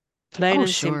 plain Oh, and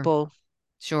sure. simple.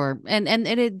 Sure.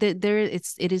 There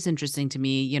it is interesting to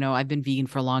me. I've been vegan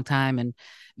for a long time and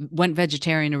went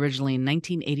vegetarian originally in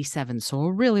 1987, so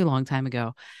a really long time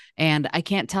ago. And I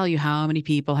can't tell you how many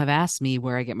people have asked me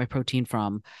where I get my protein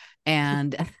from.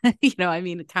 And I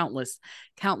mean countless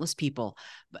people.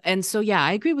 And so yeah,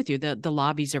 I agree with you. The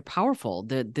lobbies are powerful.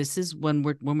 This is when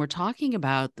we're talking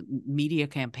about the media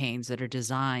campaigns that are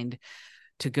designed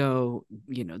to go,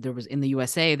 there was in the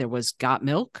USA, there was got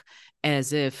milk,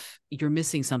 as if you're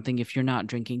missing something if you're not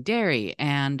drinking dairy.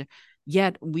 And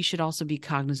yet we should also be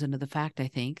cognizant of the fact, I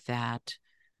think, that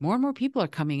more and more people are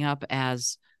coming up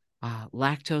as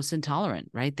lactose intolerant,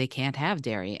 right? They can't have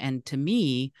dairy. And to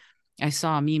me, I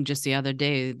saw a meme just the other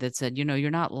day that said,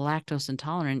 you're not lactose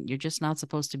intolerant. You're just not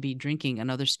supposed to be drinking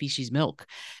another species milk.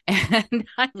 And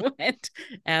I went,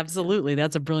 absolutely.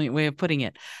 That's a brilliant way of putting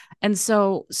it. And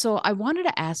so I wanted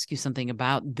to ask you something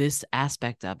about this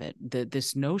aspect of it,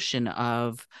 this notion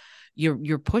of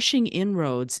you're pushing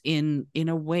inroads in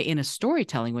a way, in a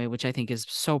storytelling way, which I think is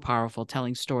so powerful.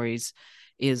 Telling stories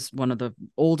is one of the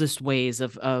oldest ways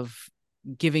of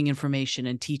giving information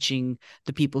and teaching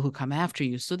the people who come after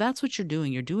you. So that's what you're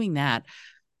doing. You're doing that.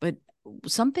 But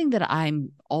something that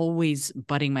I'm always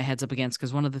butting my heads up against,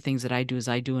 because one of the things that I do is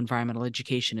I do environmental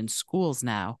education in schools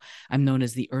now. I'm known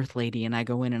as the Earth Lady, and I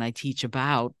go in and I teach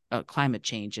about climate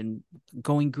change and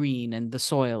going green and the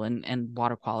soil and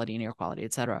water quality and air quality,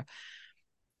 et cetera.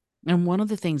 And one of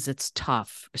the things that's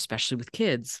tough, especially with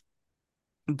kids,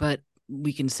 but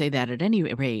we can say that at any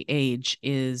age,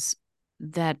 is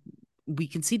that we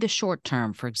can see the short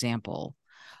term, for example,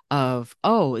 of,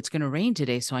 oh, it's going to rain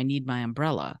today, so I need my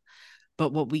umbrella.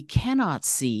 But what we cannot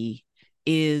see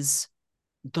is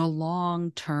the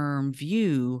long term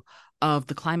view of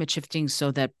the climate shifting,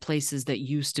 so that places that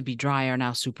used to be dry are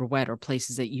now super wet, or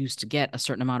places that used to get a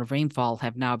certain amount of rainfall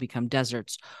have now become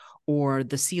deserts, or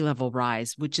the sea level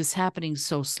rise, which is happening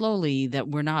so slowly that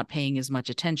we're not paying as much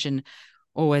attention,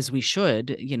 as we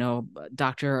should.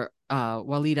 Dr.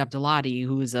 Walid Abdullati,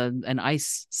 who is an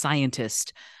ice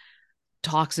scientist,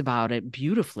 talks about it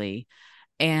beautifully,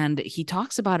 and he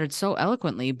talks about it so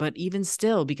eloquently. But even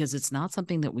still, because it's not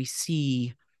something that we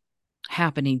see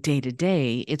happening day to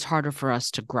day, it's harder for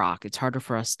us to grok. It's harder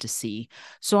for us to see.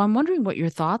 So I'm wondering what your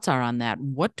thoughts are on that.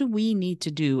 What do we need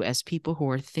to do as people who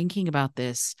are thinking about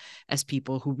this, as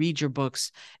people who read your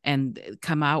books and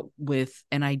come out with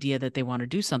an idea that they want to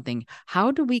do something? How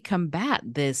do we combat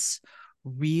this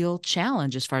real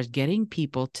challenge as far as getting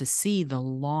people to see the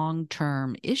long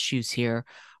term issues here,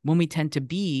 when we tend to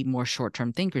be more short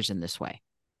term thinkers in this way?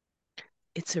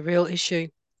 It's a real issue,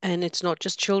 and it's not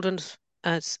just children,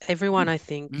 it's everyone. I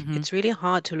think Mm-hmm. it's really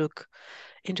hard to look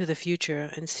into the future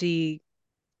and see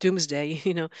doomsday.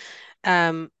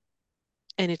 Um,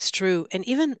 And it's true. And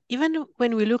even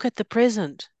when we look at the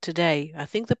present today, I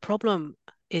think the problem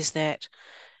is that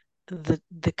the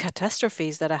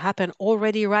catastrophes that are happen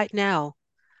already right now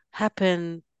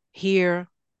happen here,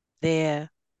 there,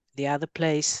 the other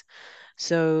place.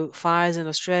 So fires in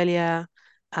Australia,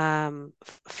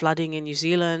 flooding in New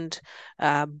Zealand,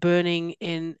 burning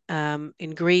in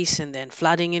Greece, and then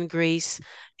flooding in Greece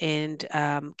and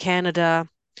Canada.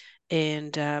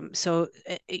 And so,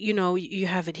 you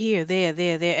have it here,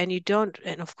 there, and you don't.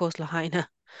 And of course, Lahaina.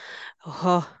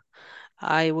 Oh,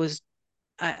 I was,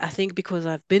 I think because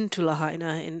I've been to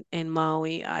Lahaina in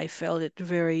Maui, I felt it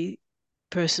very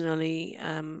personally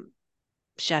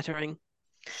shattering.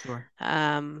 Sure.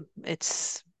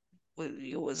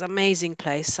 It was amazing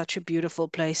place, such a beautiful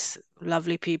place,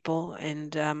 lovely people,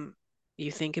 and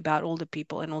you think about all the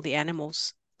people and all the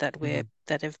animals Hmm.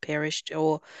 that have perished,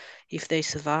 or if they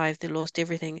survived, they lost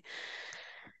everything.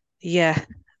 Yeah.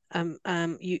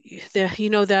 There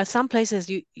are some places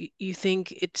you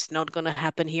think it's not going to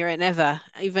happen here and ever.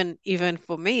 Even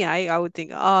for me, I would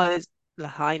think, oh, it's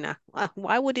Lahaina.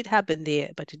 Why would it happen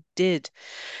there? But it did.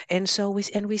 And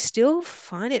we still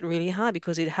find it really hard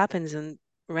because it happens in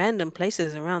random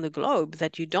places around the globe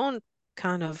that you don't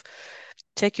kind of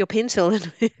take your pencil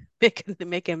and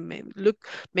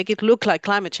make it look like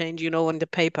climate change, on the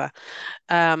paper.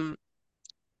 Um,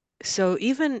 so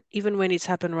even when it's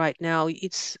happened right now,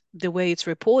 it's the way it's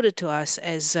reported to us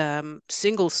as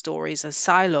single stories, as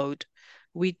siloed.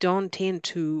 We don't tend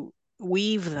to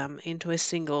weave them into a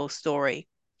single story.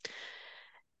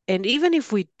 And even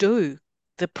if we do,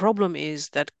 the problem is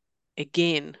that,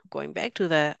 again, going back to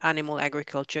the animal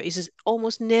agriculture, is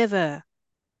almost never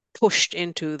pushed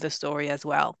into the story as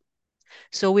well.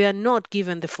 So we are not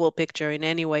given the full picture in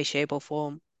any way, shape, or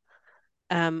form.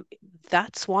 Um,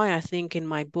 that's why I think in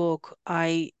my book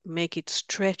I make it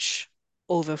stretch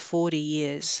over 40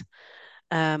 years.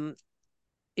 Um,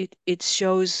 it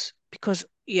shows because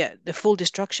yeah, the full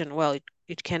destruction, well,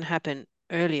 it can happen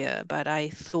earlier, but I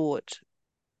thought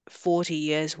 40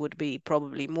 years would be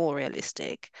probably more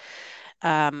realistic.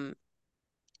 Um,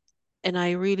 and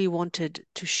I really wanted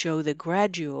to show the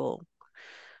gradual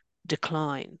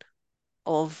decline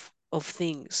of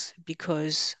things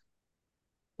because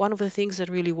one of the things that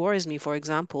really worries me, for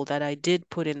example, that I did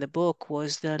put in the book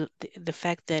was the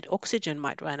fact that oxygen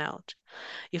might run out.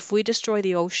 If we destroy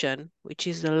the ocean, which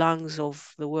is the lungs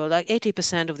of the world, like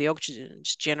 80% of the oxygen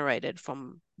is generated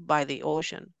from by the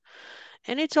ocean,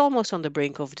 and it's almost on the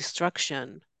brink of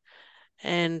destruction.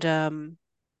 And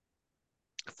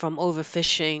from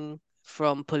overfishing,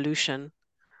 from pollution,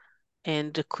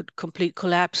 and the complete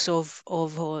collapse of all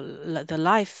the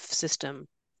life system.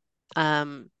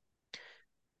 Um,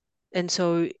 and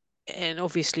so, and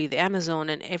obviously the Amazon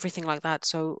and everything like that.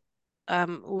 So,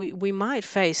 we might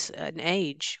face an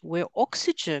age where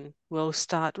oxygen will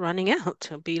start running out,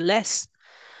 it'll be less.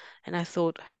 And I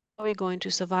thought, how are we going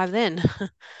to survive then?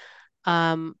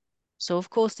 Um, so of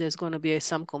course there's going to be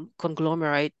some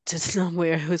conglomerate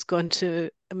somewhere who's going to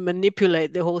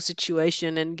manipulate the whole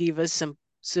situation and give us some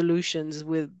solutions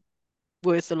with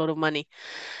worth a lot of money.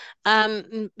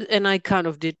 And I kind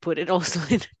of did put it also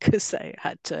in because I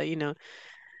had to,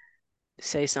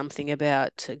 say something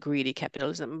about greedy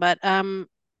capitalism. But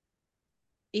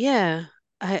yeah,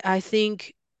 I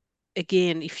think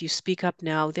again, if you speak up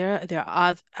now, there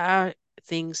are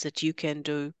things that you can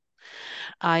do.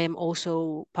 I am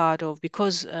also part of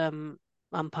because I'm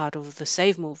part of the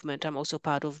Save movement. I'm also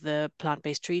part of the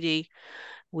Plant-Based Treaty.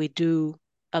 We do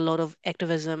a lot of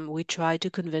activism. We try to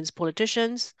convince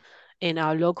politicians in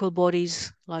our local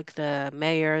bodies, like the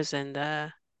mayors and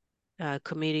the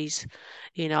committees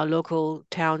in our local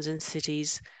towns and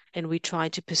cities, and we try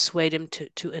to persuade them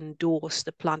to endorse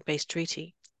the plant-based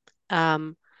treaty.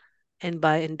 Um, and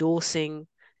by endorsing,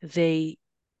 they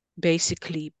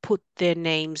basically put their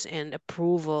names and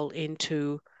approval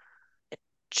into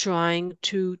trying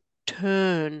to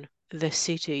turn the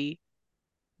city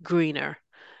greener.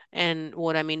 And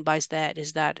what I mean by that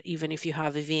is that even if you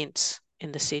have events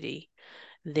in the city,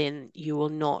 then you will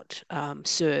not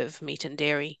serve meat and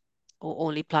dairy or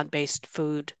only plant-based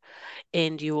food,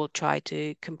 and you will try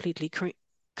to completely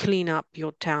clean up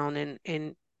your town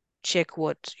and check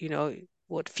what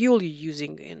fuel you're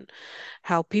using and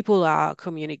how people are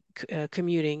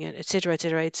commuting and etc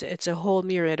etc. It's a whole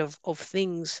myriad of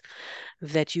things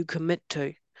that you commit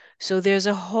to. So there's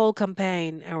a whole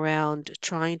campaign around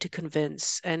trying to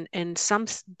convince, and some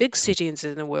big cities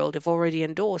in the world have already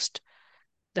endorsed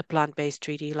the plant-based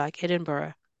treaty, like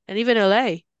Edinburgh and even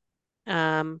LA.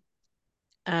 Um,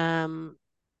 um,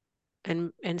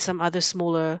 and some other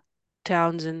smaller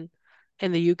towns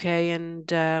in the UK,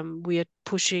 and we are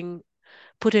putting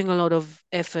a lot of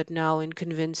effort now in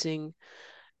convincing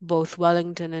both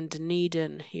Wellington and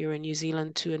Dunedin here in New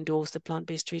Zealand to endorse the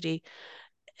plant-based treaty.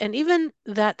 And even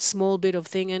that small bit of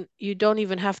thing, and you don't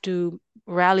even have to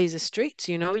rally the streets,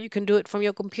 you can do it from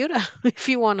your computer if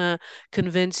you want to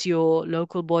convince your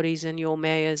local bodies and your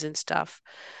mayors and stuff,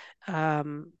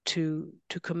 to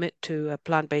commit to a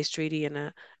plant-based treaty and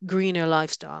a greener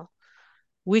lifestyle,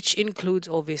 which includes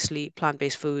obviously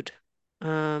plant-based food.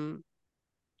 um,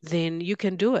 then you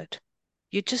can do it.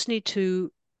 You just need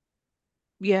to,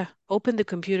 yeah, open the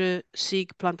computer,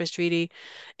 seek plant-based treaty,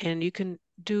 and you can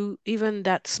do even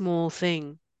that small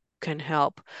thing can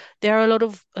help. There are a lot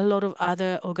of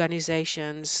other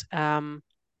organizations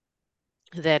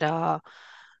that are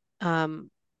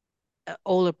um,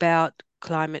 all about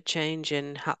climate change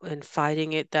and and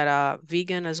fighting it, that are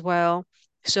vegan as well.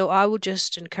 So I would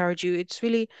just encourage you. It's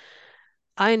really,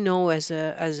 I know as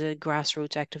a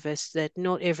grassroots activist that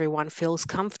not everyone feels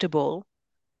comfortable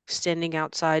standing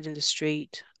outside in the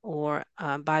street or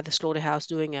by the slaughterhouse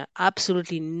doing a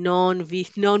absolutely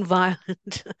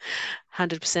non-violent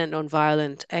 100%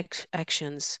 non-violent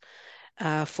actions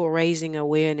for raising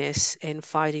awareness and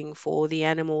fighting for the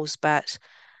animals. But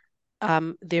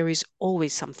there is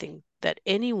always something that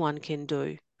anyone can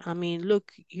do. I mean,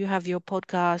 look, you have your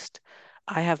podcast,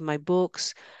 I have my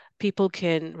books. People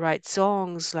can write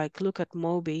songs, like look at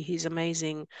Moby, he's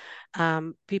amazing.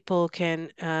 People can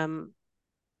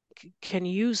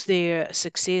use their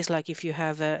success, like if you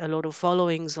have a lot of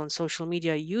followings on social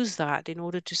media, use that in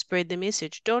order to spread the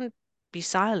message. Don't be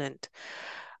silent.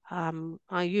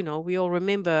 We all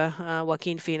remember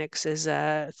Joaquin Phoenix's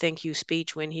thank you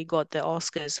speech when he got the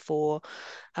Oscars for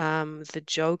the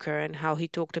Joker, and how he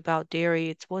talked about dairy.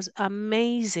 It was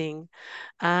amazing.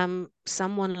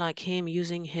 Someone like him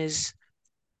using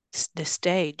the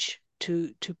stage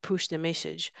to push the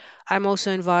message. I'm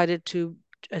also invited to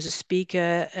as a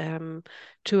speaker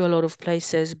to a lot of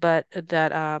places, but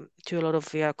that to a lot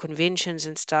of conventions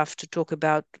and stuff, to talk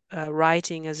about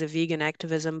writing as a vegan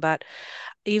activism. But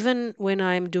even when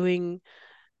I'm doing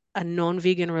a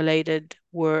non-vegan related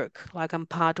work, like I'm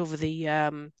part of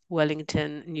the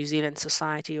Wellington, New Zealand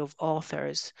Society of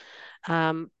Authors.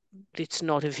 Um, it's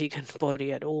not a vegan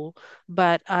body at all,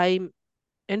 but I'm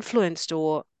influenced,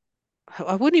 or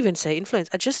I wouldn't even say influence.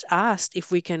 I just asked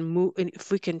if we can move,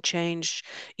 if we can change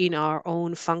in our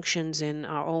own functions, in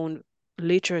our own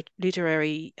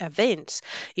literary events,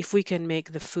 if we can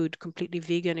make the food completely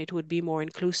vegan, it would be more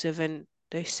inclusive. And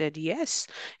they said yes.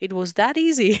 It was that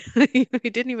easy. We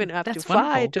didn't even have to That's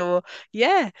fight, wonderful. or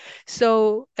yeah.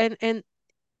 So and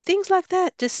things like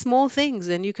that, just small things,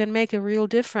 and you can make a real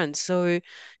difference. So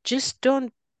just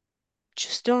don't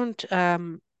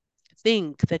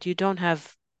think that you don't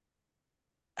have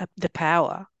the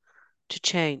power to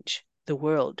change the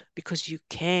world, because you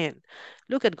can.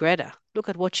 Look at Greta. Look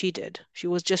at what she did. She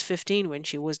was just 15 when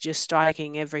she was just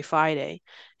striking every Friday.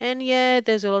 And yeah,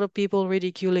 there's a lot of people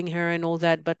ridiculing her and all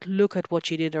that, but look at what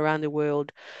she did around the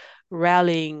world,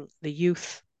 rallying the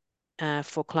youth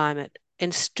for climate,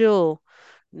 and still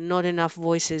not enough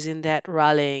voices in that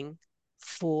rallying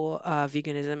for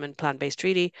veganism and plant-based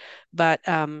treaty. But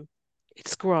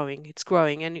it's growing,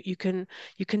 and you can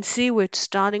see we're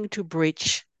starting to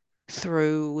breach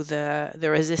through the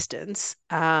resistance.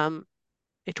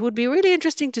 It would be really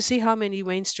interesting to see how many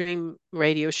mainstream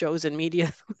radio shows and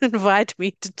media invite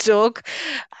me to talk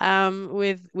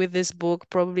with this book.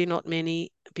 Probably not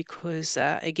many, because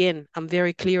again, I'm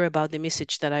very clear about the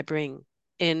message that I bring,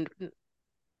 and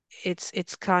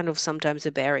it's kind of sometimes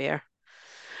a barrier.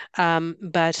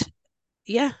 But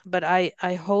yeah, but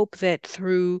I hope that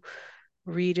through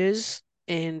readers,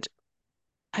 and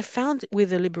I found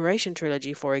with the Liberation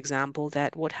trilogy, for example,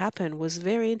 that what happened was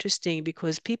very interesting,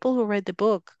 because people who read the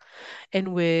book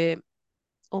and were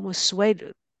almost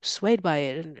swayed by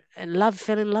it, and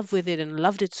fell in love with it and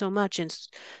loved it so much,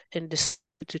 and decided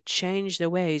to change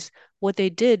their ways. What they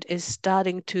did is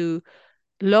starting to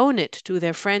loan it to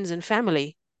their friends and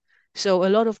family. So a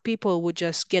lot of people would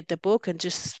just get the book and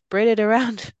just spread it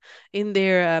around in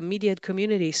their immediate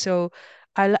community. So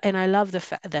I love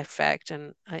that fact,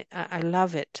 and I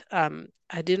love it.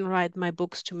 I didn't write my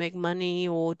books to make money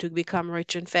or to become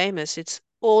rich and famous. It's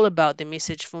all about the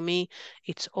message for me.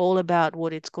 It's all about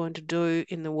what it's going to do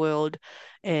in the world,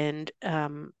 and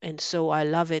so I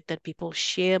love it that people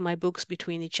share my books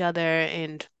between each other.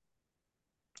 And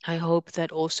I hope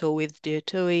that also with Dear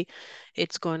Tui,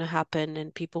 it's going to happen,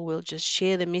 and people will just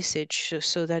share the message,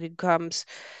 so that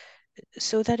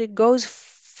so that it goes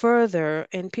further,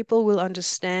 and people will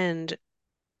understand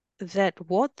that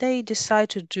what they decide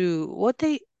to do,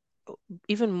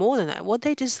 even more than that, what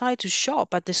they decide to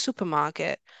shop at the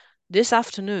supermarket this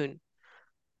afternoon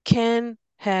can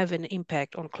have an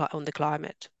impact on the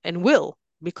climate and will,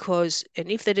 because,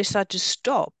 and if they decide to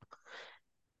stop,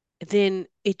 then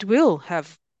it will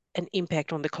have an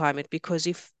impact on the climate, because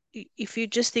if you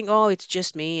just think, oh, it's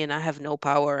just me and I have no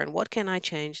power and what can I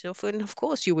change? So and of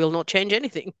course you will not change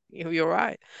anything. You're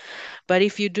right. But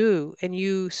if you do and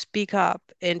you speak up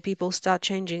and people start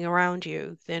changing around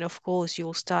you, then of course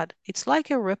you'll start. It's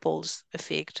like a ripples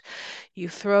effect. You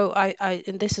throw,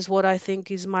 and this is what I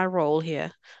think is my role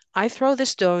here. I throw the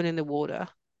stone in the water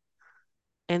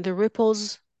and the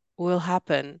ripples will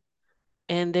happen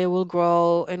and they will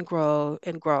grow and grow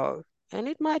and grow. And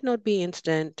it might not be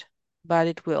instant, but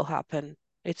it will happen.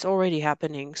 It's already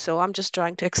happening. So I'm just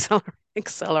trying to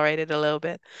accelerate it a little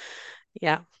bit.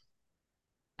 Yeah.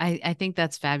 I think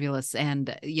that's fabulous. And,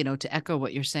 to echo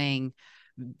what you're saying,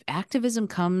 activism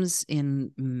comes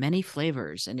in many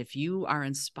flavors. And if you are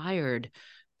inspired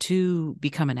to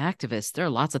become an activist, there are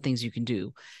lots of things you can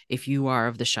do. If you are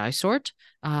of the shy sort,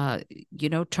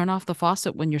 turn off the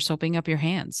faucet when you're soaping up your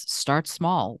hands. Start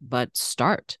small, but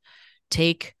start.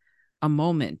 Take a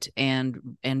moment and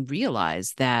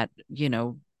realize that,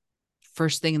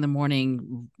 first thing in the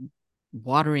morning,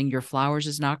 watering your flowers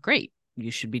is not great.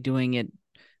 You should be doing it,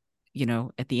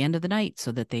 at the end of the night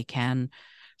so that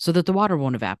the water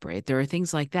won't evaporate. There are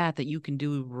things like that that you can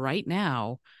do right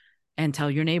now and tell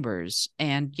your neighbors.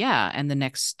 And yeah, and the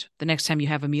next time you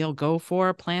have a meal, go for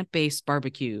a plant-based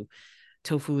barbecue.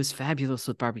 Tofu is fabulous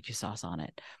with barbecue sauce on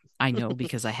it. I know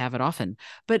because I have it often.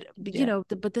 But Yeah.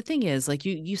 but the thing is, like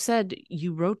you said,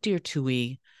 you wrote Dear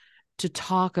Tui to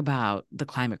talk about the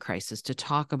climate crisis, to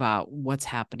talk about what's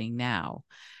happening now.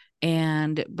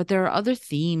 But there are other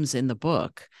themes in the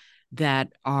book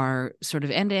that are sort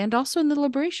of and also in the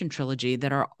Liberation trilogy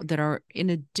that are in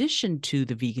addition to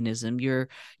the veganism.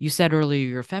 You said earlier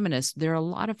you're a feminist. There are a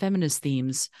lot of feminist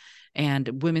themes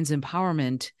and women's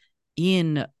empowerment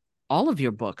in all of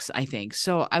your books, I think.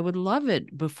 So I would love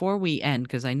it before we end,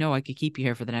 because I know I could keep you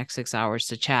here for the next 6 hours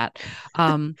to chat.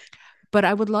 Um, but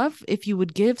I would love if you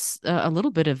would give a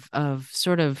little bit of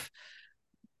sort of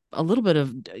a little bit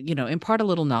of, impart a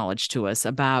little knowledge to us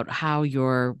about how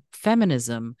your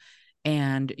feminism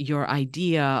and your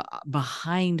idea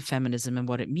behind feminism and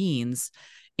what it means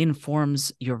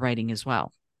informs your writing as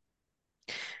well.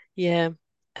 Yeah.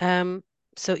 Um,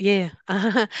 so yeah,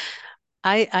 I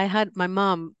had my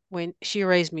mom when she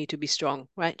raised me to be strong,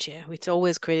 right? Yeah. It's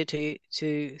always credit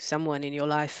to someone in your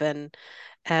life. And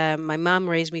my mom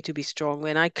raised me to be strong.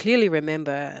 And I clearly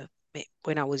remember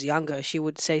when I was younger, she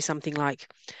would say something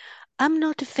like, I'm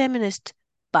not a feminist,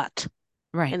 but,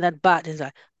 Right. and that but is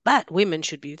like, but women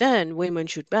should be then, women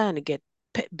should ban and get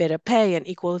better pay and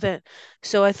equal that.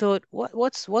 So I thought,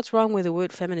 what's wrong with the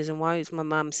word feminism? Why is my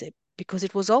mom say? Because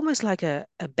it was almost like a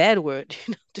bad word,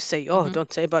 to say, oh, Mm-hmm.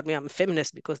 don't say about me, I'm a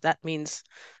feminist, because that means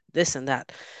this and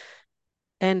that.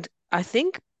 And I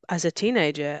think as a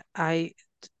teenager, I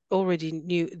already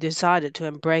decided to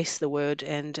embrace the word,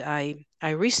 and I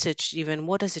researched even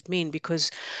what does it mean,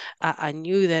 because I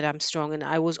knew that I'm strong, and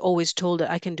I was always told that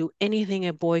I can do anything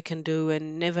a boy can do,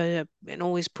 and never and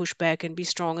always push back and be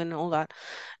strong and all that.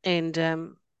 And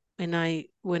I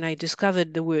when I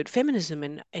discovered the word feminism,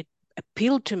 and it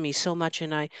appealed to me so much,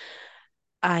 and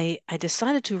I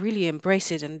decided to really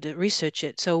embrace it and research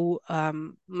it. So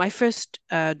my first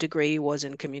degree was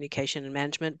in communication and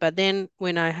management, but then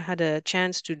when I had a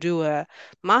chance to do a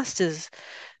master's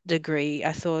degree,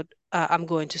 I thought I'm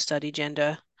going to study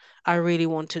gender. I really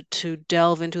wanted to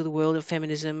delve into the world of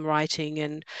feminism writing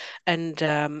and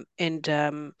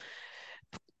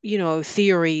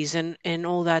theories and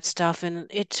all that stuff. And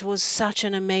it was such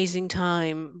an amazing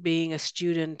time being a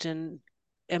student and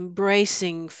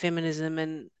embracing feminism.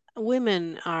 And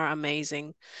women are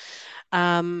amazing.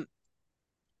 Um,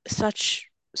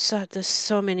 there's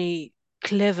so many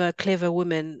clever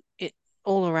women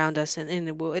all around us and in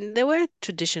the world, and they were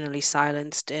traditionally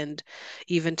silenced. And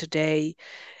even today,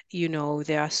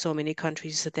 there are so many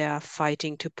countries that they are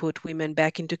fighting to put women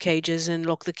back into cages and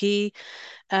lock the key,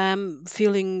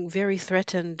 feeling very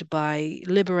threatened by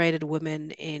liberated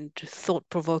women and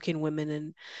thought-provoking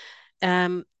women.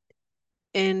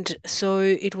 And so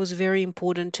it was very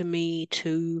important to me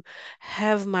to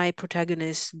have my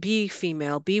protagonists be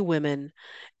female, be women,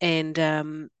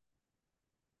 and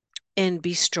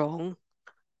be strong,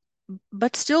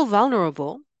 but still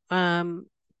vulnerable. Um,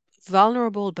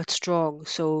 Vulnerable but strong.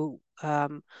 So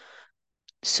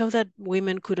so that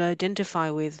women could identify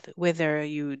with whether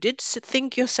you did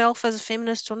think yourself as a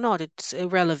feminist or not. It's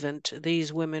irrelevant.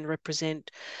 These women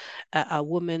represent a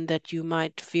woman that you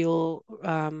might feel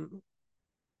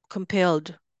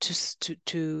compelled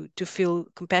to feel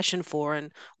compassion for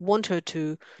and want her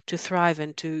to thrive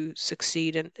and to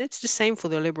succeed. And it's the same for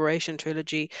the Liberation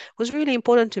trilogy. It was really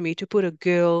important to me to put a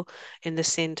girl in the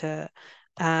center,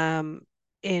 um,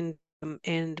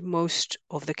 and most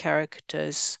of the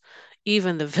characters,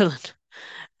 even the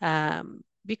villain,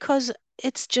 because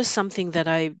it's just something that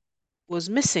I was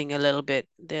missing a little bit.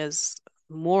 There's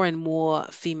more and more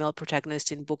female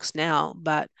protagonists in books now,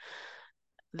 but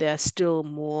there are still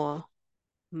more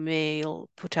male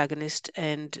protagonist,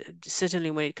 and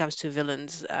certainly when it comes to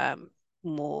villains,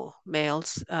 more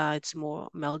males. It's more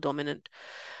male dominant.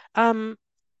 Um,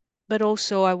 but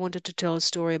also, I wanted to tell a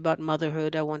story about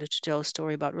motherhood. I wanted to tell a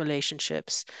story about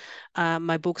relationships.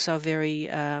 My books are very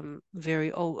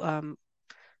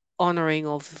honoring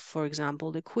of, for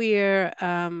example, the queer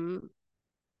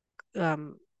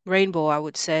rainbow. I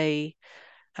would say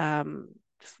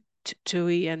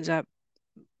Tui ends up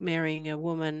marrying a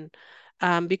woman,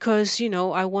 because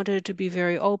I wanted it to be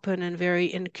very open and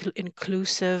very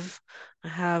inclusive. I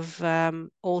have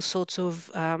all sorts of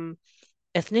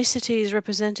ethnicities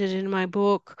represented in my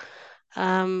book,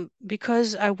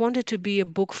 because I wanted to be a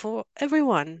book for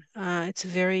everyone. It's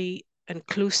very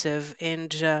inclusive,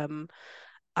 and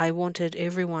I wanted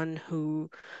everyone who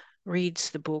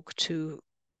reads the book to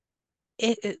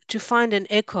find an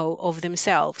echo of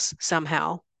themselves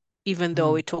somehow, even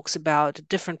though Mm. it talks about a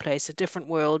different place, a different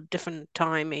world, different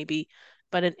time maybe,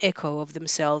 but an echo of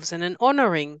themselves and an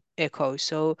honoring echo.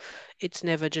 So it's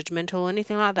never judgmental or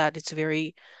anything like that. It's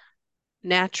very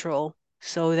natural.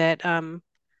 So that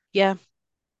yeah,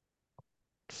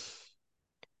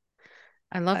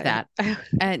 I love I, that.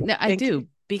 And no, I thank you. do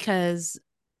because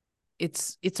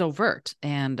it's overt,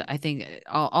 and I think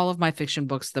all of my fiction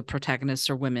books, the protagonists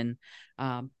are women.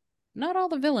 um Not all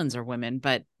the villains are women,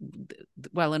 but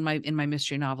well, in my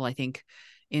mystery novel, I think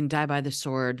in Die by the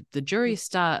Sword, the jury's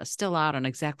still out on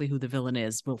exactly who the villain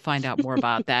is. We'll find out more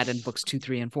about that in books 2,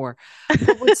 3, and 4.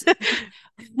 But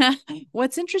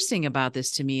what's interesting about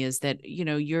this to me is that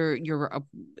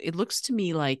it looks to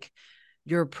me like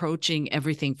you're approaching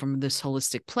everything from this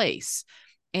holistic place.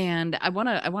 And I want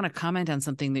to comment on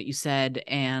something that you said,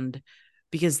 and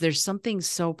because there's something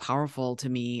so powerful to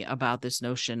me about this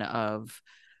notion of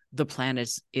the planet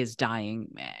is dying.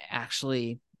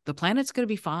 Actually, the planet's going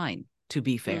to be fine, to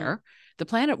be Mm, fair. The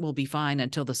planet will be fine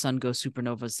until the sun goes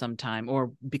supernova sometime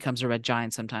or becomes a red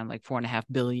giant sometime, like 4.5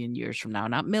 billion years from now,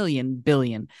 not million,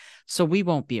 billion. So we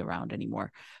won't be around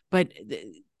anymore. But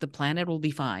the planet will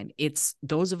be fine. It's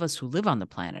those of us who live on the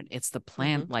planet, it's the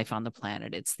hmm plant life on the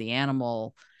planet, it's the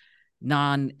animal,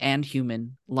 non and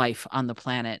human life on the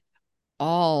planet.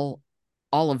 All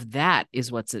all of that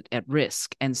is what's at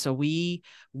risk. And so we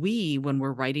when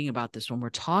we're writing about this, when we're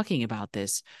talking about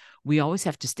this, we always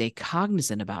have to stay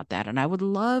cognizant about that. And I would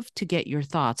love to get your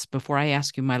thoughts before I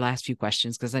ask you my last few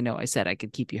questions, because I know I said I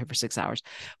could keep you here for 6 hours,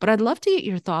 but I'd love to get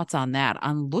your thoughts on that,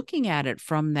 on looking at it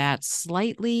from that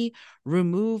slightly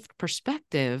removed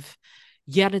perspective,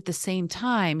 yet at the same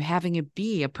time having it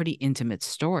be a pretty intimate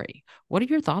story. What are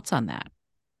your thoughts on that?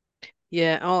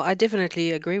 Yeah, oh, I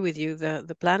definitely agree with you.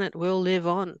 The planet will live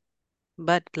on,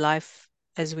 but life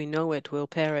as we know it will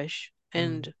perish.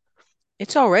 Mm, And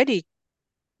it's already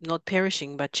not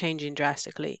perishing, but changing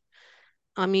drastically.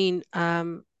 I mean,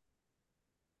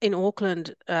 in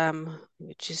Auckland,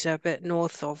 which is a bit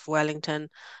north of Wellington,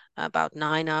 about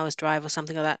 9 hours drive or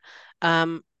something like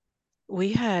that,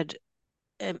 we had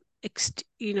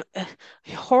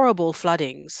horrible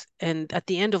floodings, and at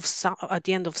the end of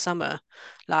summer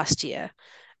last year,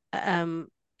 um,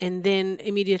 and then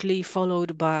immediately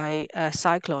followed by a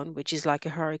cyclone, which is like a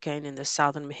hurricane in the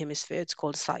southern hemisphere. It's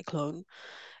called cyclone,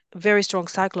 very strong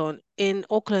cyclone in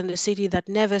Auckland, a city that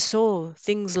never saw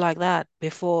things like that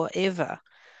before ever.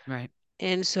 right.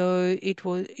 And so it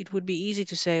would be easy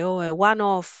to say, oh, a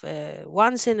one-off,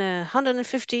 once in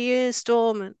 150 years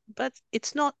storm, but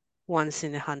it's not once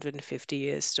in 150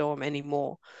 years storm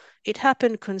anymore. It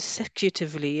happened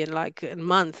consecutively in like a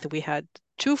month. We had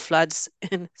two floods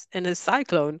and a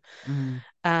cyclone, Mm.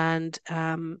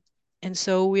 and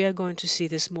so we are going to see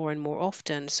this more and more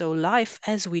often. So life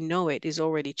as we know it is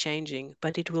already changing,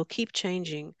 but it will keep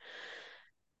changing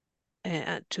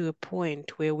to a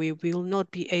point where we will not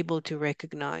be able to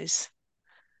recognize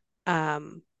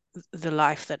um, the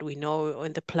life that we know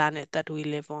and the planet that we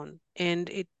live on. And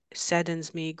it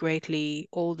saddens me greatly,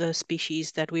 all the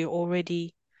species that we're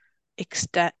already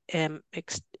extinct,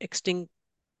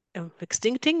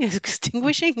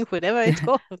 extinguishing, whatever it's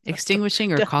called.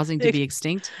 Extinguishing or causing to be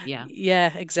extinct. Yeah.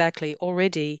 Yeah, exactly.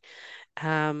 Already,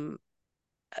 um,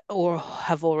 or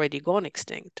have already gone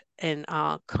extinct and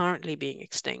are currently being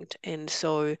extinct. And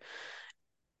so,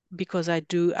 because I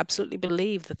do absolutely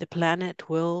believe that the planet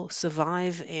will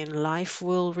survive and life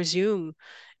will resume,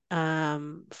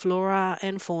 flora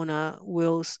and fauna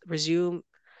will resume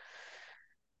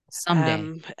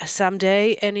Someday.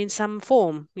 someday and in some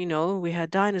form. We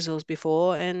had dinosaurs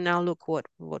before, and now look what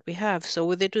we have. So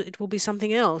with it, it will be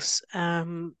something else,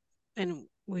 and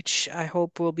which I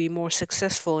hope will be more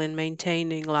successful in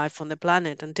maintaining life on the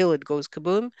planet until it goes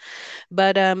kaboom.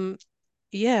 But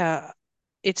yeah,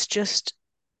 it's just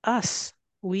us.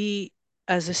 We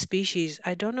as a species,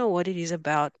 I don't know what it is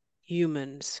about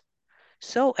humans,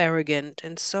 so arrogant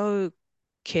and so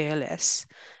careless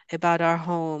about our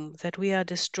home that we are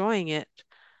destroying it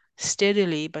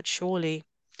steadily but surely.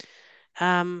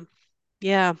 Um,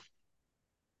 yeah,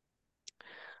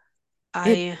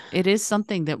 It I, it is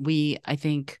something that I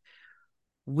think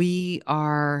we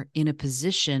are in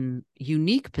a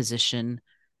unique position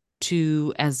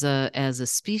to as a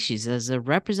species, as a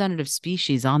representative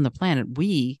species on the planet,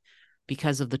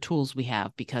 because of the tools we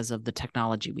have, because of the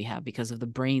technology we have, because of the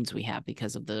brains we have,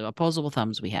 because of the opposable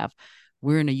thumbs we have,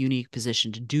 we're in a unique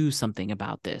position to do something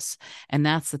about this. And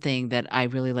that's the thing that I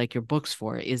really like your books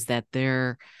for, is that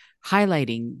they're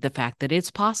highlighting the fact that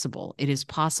it's possible. It is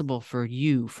possible for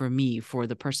you, for me, for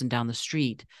the person down the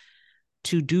street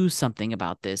to do something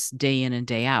about this day in and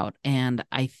day out. And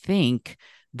I think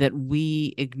that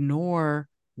we ignore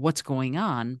what's going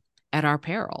on at our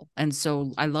peril. And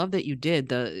so I love that you did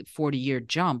the 40-year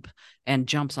jump and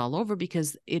jumps all over,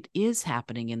 because it is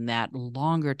happening in that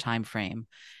longer time frame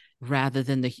rather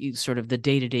than the sort of the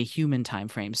day-to-day human time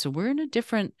frame. So we're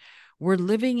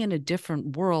living in a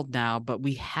different world now, but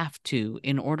we have to,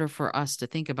 in order for us to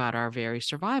think about our very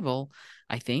survival,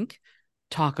 I think,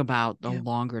 talk about the yeah,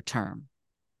 longer term.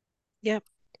 yeah.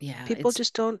 Yeah, People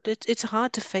just don't, it's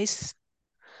hard to face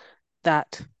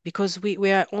that because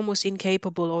we are almost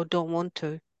incapable or don't want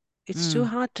to. It's too mm,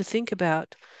 hard to think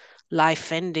about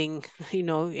life ending,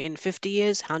 in 50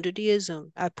 years, 100 years.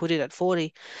 I put it at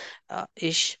 40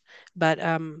 ish, but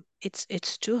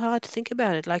it's too hard to think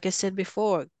about it. Like I said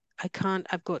before, I can't.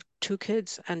 I've got two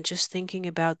kids, and just thinking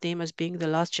about them as being the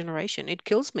last generation, it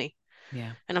kills me.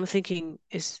 yeah. And I'm thinking,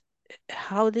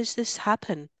 how does this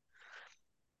happen?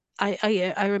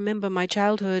 I remember my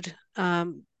childhood.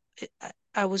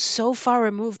 I was so far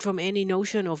removed from any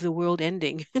notion of the world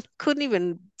ending. Couldn't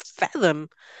even fathom.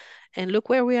 And look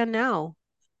where we are now.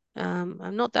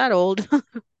 I'm not that old,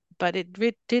 but it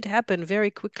did happen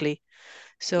very quickly.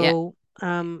 Yeah. So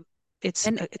And it's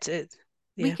a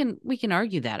we yeah, can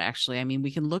argue that, actually. I mean,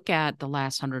 we can look at the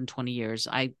last 120 years.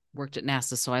 I worked at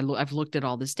NASA, so I've looked at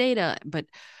all this data, but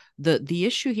the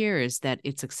issue here is that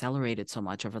it's accelerated so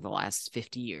much over the last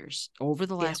 50 years. Over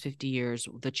the yeah, last 50 years,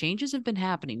 the changes have been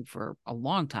happening for a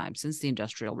long time, since the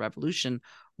Industrial Revolution,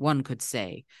 one could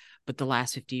say. But the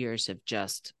last 50 years have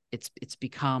just it's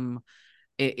become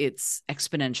it's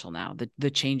exponential now.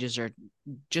 The changes are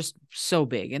just so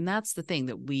big. And that's the thing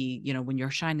that when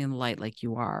you're shining the light like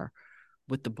you are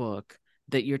with the book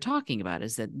that you're talking about,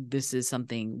 is that this is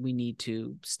something we need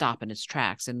to stop in its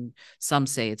tracks. And some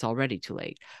say it's already too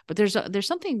late. But there's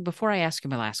something, before I ask you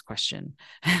my last question,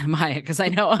 Maya, because I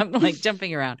know I'm like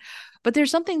jumping around, but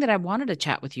there's something that I wanted to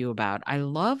chat with you about. I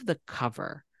love the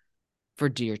cover for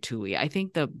Dear Tui. I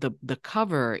think the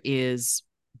cover is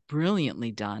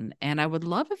brilliantly done, and I would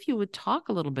love if you would talk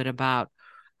a little bit about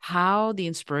how the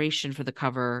inspiration for the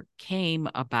cover came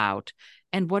about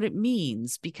and what it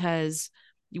means, because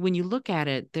when you look at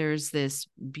it, there's this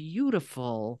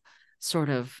beautiful sort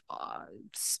of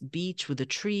beach with a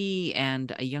tree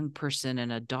and a young person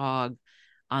and a dog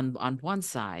on one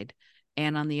side,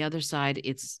 and on the other side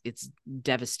it's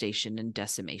devastation and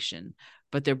decimation,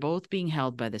 but they're both being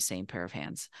held by the same pair of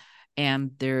hands.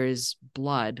 And there is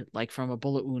blood, like from a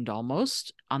bullet wound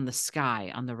almost, on the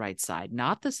sky on the right side,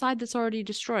 not the side that's already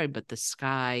destroyed, but the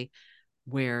sky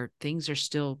where things are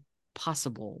still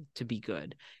possible to be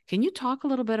good. Can you talk a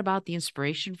little bit about the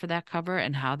inspiration for that cover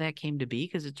and how that came to be?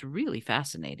 Because it's really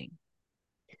fascinating.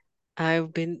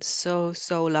 I've been so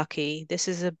lucky.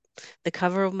 The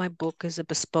cover of my book is a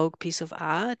bespoke piece of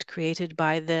art created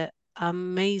by the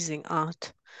amazing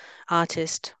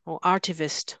artist or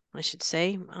artivist, I should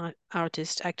say,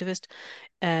 artist, activist,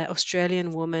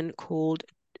 Australian woman called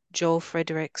Jo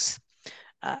Fredericks.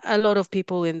 A lot of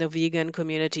people in the vegan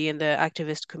community and the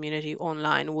activist community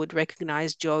online would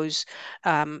recognize Jo's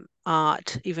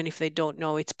art, even if they don't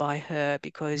know it's by her,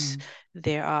 because Mm,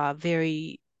 there are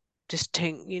very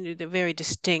distinct, they're very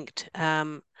distinct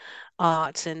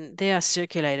arts, and they are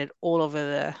circulated all over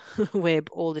the web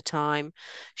all the time.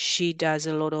 She does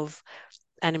a lot of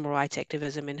animal rights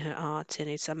activism in her art, and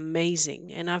it's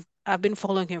amazing. And I've been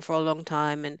following her for a long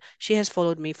time, and she has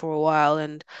followed me for a while,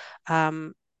 and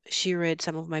um, she read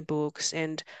some of my books.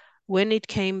 And when it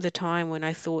came the time when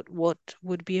I thought what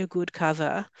would be a good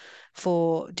cover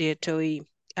for Dear Toi,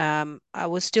 I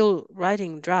was still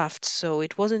writing drafts, so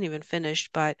it wasn't even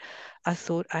finished. But I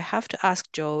thought I have to ask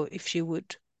Jo if she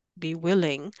would be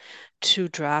willing to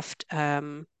draft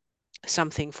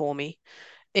something for me.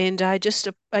 And I just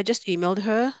emailed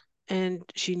her, and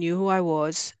she knew who I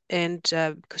was, and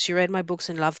because she read my books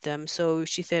and loved them, so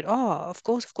she said, "Oh, of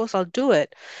course, I'll do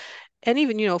it." And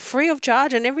even, free of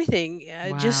charge and everything,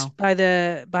 just Wow. by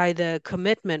the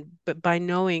commitment, but by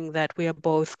knowing that we are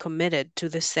both committed to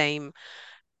the same,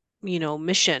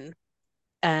 mission,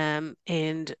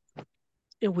 and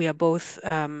we are both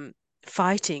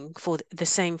fighting for the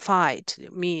same fight,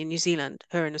 me in New Zealand,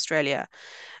 her in Australia,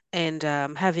 and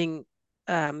having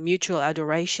mutual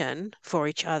adoration for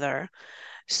each other.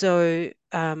 So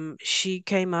she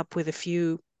came up with a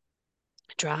few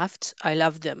drafts. I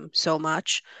loved them so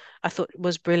much. I thought it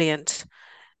was brilliant.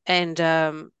 And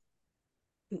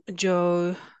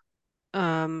Jo,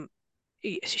 um,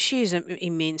 she is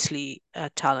immensely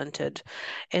talented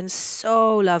and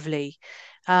so lovely.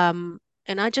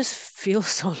 And I just feel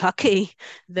so lucky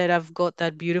that I've got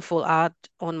that beautiful art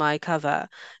on my cover.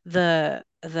 The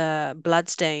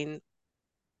bloodstain,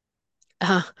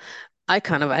 I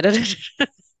kind of added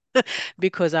it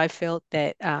because I felt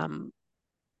that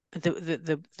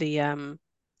the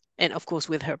and of course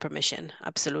with her permission,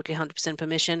 absolutely 100%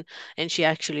 permission, and she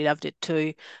actually loved it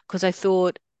too, because I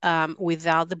thought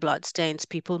without the bloodstains,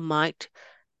 people might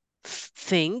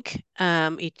think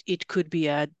it could be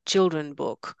a children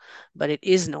book, but it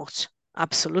is not.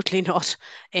 Absolutely not.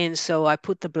 And so I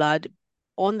put the blood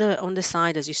on the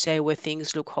side, as you say, where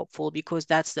things look hopeful, because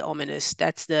that's the ominous,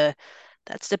 that's the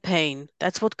pain,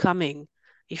 that's what's coming.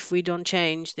 If we don't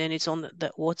change, then it's on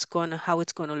how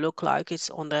it's going to look like. It's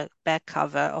on the back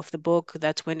cover of the book.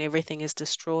 That's when everything is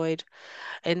destroyed.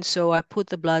 And so I put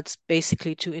the bloods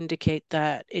basically to indicate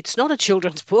that it's not a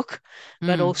children's book,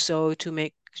 but Mm, also to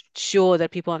make sure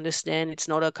that people understand it's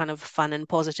not a kind of fun and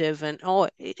positive. And oh,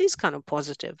 it is kind of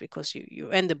positive because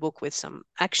you end the book with some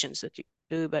actions that you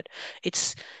do, but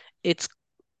it's it's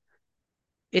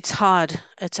it's hard.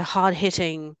 It's a hard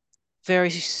hitting, very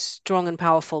strong and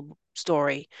powerful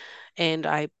story. And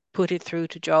I put it through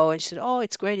to Jo, and she said, "Oh,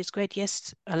 it's great, it's great.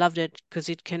 Yes, I loved it because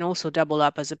it can also double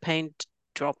up as a paint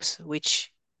drops,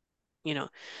 which you know,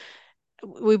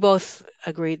 we both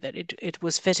agreed that it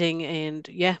was fitting, and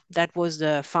yeah, that was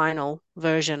the final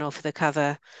version of the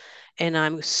cover. And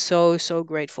I'm so, so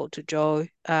grateful to Jo.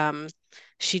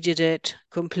 She did it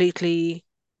completely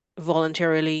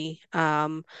voluntarily,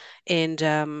 and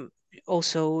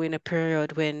also in a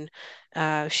period when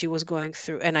she was going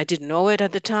through, and I didn't know it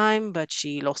at the time, but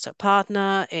she lost her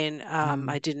partner, and I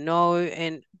mm. didn't know,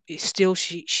 and still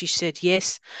she said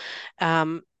yes.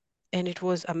 um, and it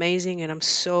was amazing, and I'm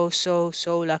so, so,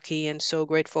 so lucky and so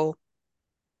grateful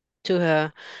to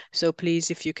her. So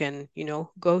please, if you can,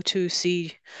 go to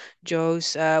see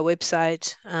Jo's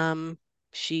website.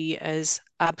 She is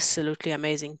absolutely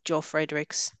amazing. Jo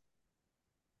Fredericks.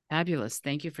 Fabulous.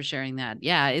 Thank you for sharing that.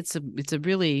 Yeah, it's a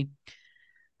really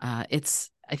it's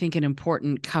I think an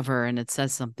important cover, and it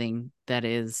says something that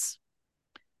is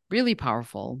really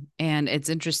powerful. And it's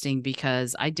interesting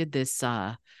because I did this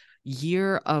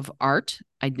year of art.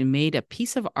 I made a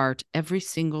piece of art every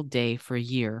single day for a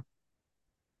year.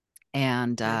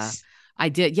 And Nice. I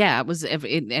did, yeah,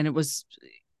 and it was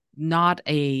not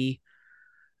a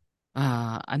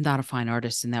I'm not a fine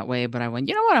artist in that way, but I went,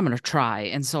 you know what, I'm going to try.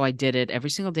 And so I did it every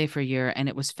single day for a year. And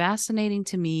it was fascinating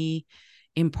to me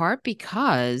in part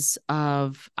because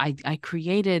I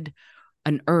created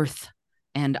an earth,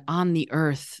 and on the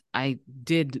earth, I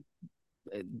did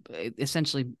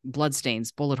essentially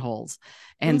bloodstains, bullet holes.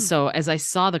 And Mm. so as I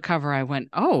saw the cover, I went,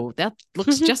 oh, that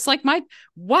looks just like my,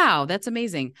 wow, that's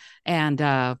amazing. And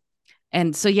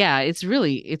so, yeah, it's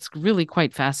really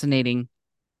quite fascinating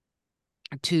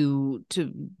to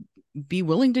be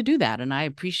willing to do that. And I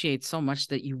appreciate so much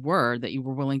that you were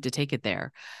willing to take it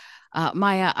there.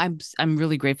 Maya, I'm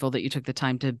really grateful that you took the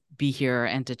time to be here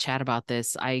and to chat about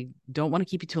this. I don't want to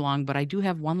keep you too long, but I do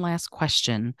have one last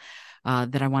question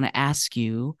that I want to ask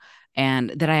you, and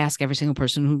that I ask every single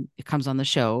person who comes on the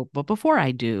show. But before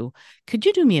I do, could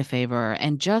you do me a favor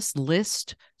and just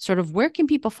list sort of where can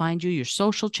people find you, your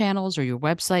social channels or your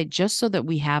website, just so that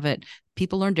we have it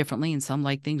people learn differently, and some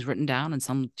like things written down and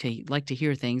some like to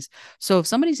hear things. So if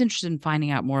somebody's interested in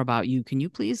finding out more about you, can you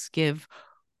please give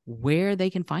where they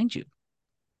can find you?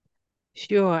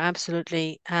 Sure,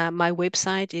 absolutely. My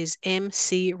website is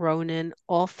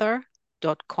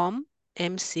mcronenauthor.com,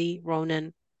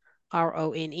 mcronen,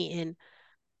 Ronen.com,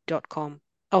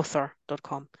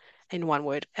 author.com in one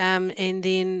word. And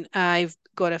then I've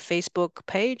got a Facebook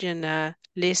page and a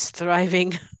less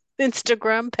thriving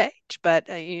Instagram page, but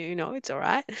it's all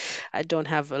right. I don't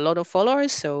have a lot of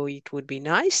followers, so it would be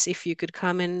nice if you could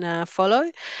come and follow.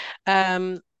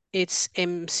 Um, it's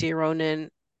MC Ronen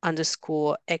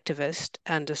underscore activist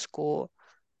underscore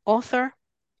author.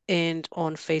 And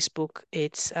on Facebook,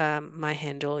 it's my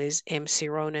handle is MC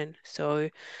Ronen. So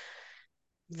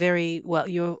very well,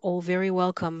 you're all very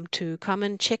welcome to come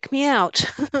and check me out.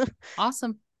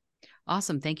 Awesome.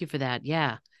 Awesome. Thank you for that.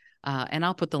 Yeah. And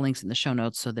I'll put the links in the show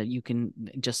notes so that you can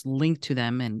just link to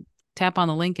them and tap on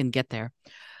the link and get there.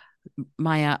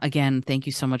 Maya, again, thank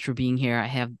you so much for being here. I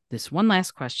have this one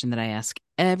last question that I ask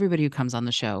everybody who comes on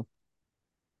the show.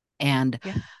 And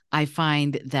Yeah. I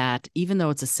find that even though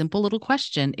it's a simple little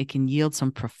question, it can yield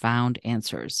some profound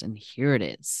answers. And here it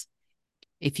is.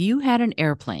 If you had an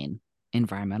airplane,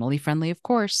 environmentally friendly, of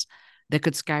course, that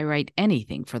could skywrite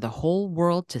anything for the whole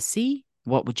world to see,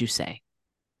 what would you say?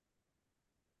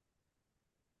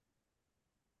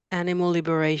 Animal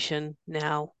liberation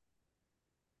now.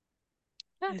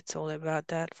 Yeah, It's all about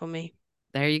that for me.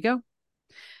 there you go.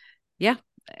 Yeah,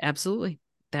 absolutely.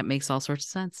 That makes all sorts of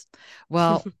sense.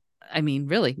 Well, I mean,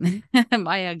 really,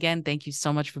 Maya, again, thank you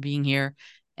so much for being here.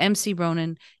 MC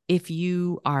Ronen, if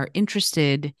you are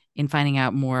interested in finding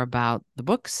out more about the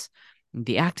books,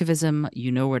 the activism,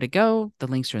 you know where to go. The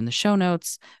links are in the show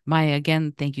notes. Maya,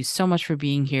 again, thank you so much for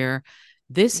being here.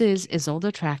 This Thank is you.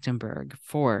 Isolde Trachtenberg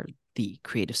for the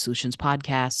Creative Solutions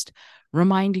Podcast,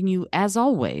 reminding you, as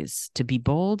always, to be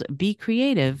bold, be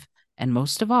creative, and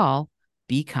most of all,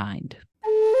 be kind.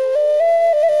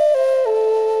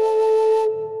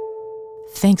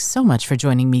 Thanks so much for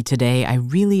joining me today. I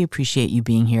really appreciate you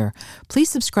being here. Please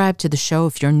subscribe to the show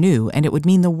if you're new, and it would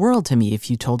mean the world to me if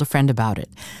you told a friend about it.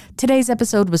 Today's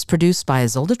episode was produced by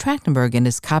Isolde Trachtenberg and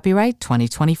is copyright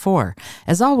 2024.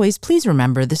 As always, please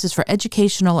remember this is for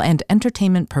educational and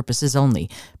entertainment purposes only.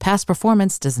 Past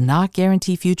performance does not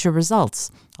guarantee future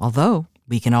results, although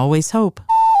we can always hope.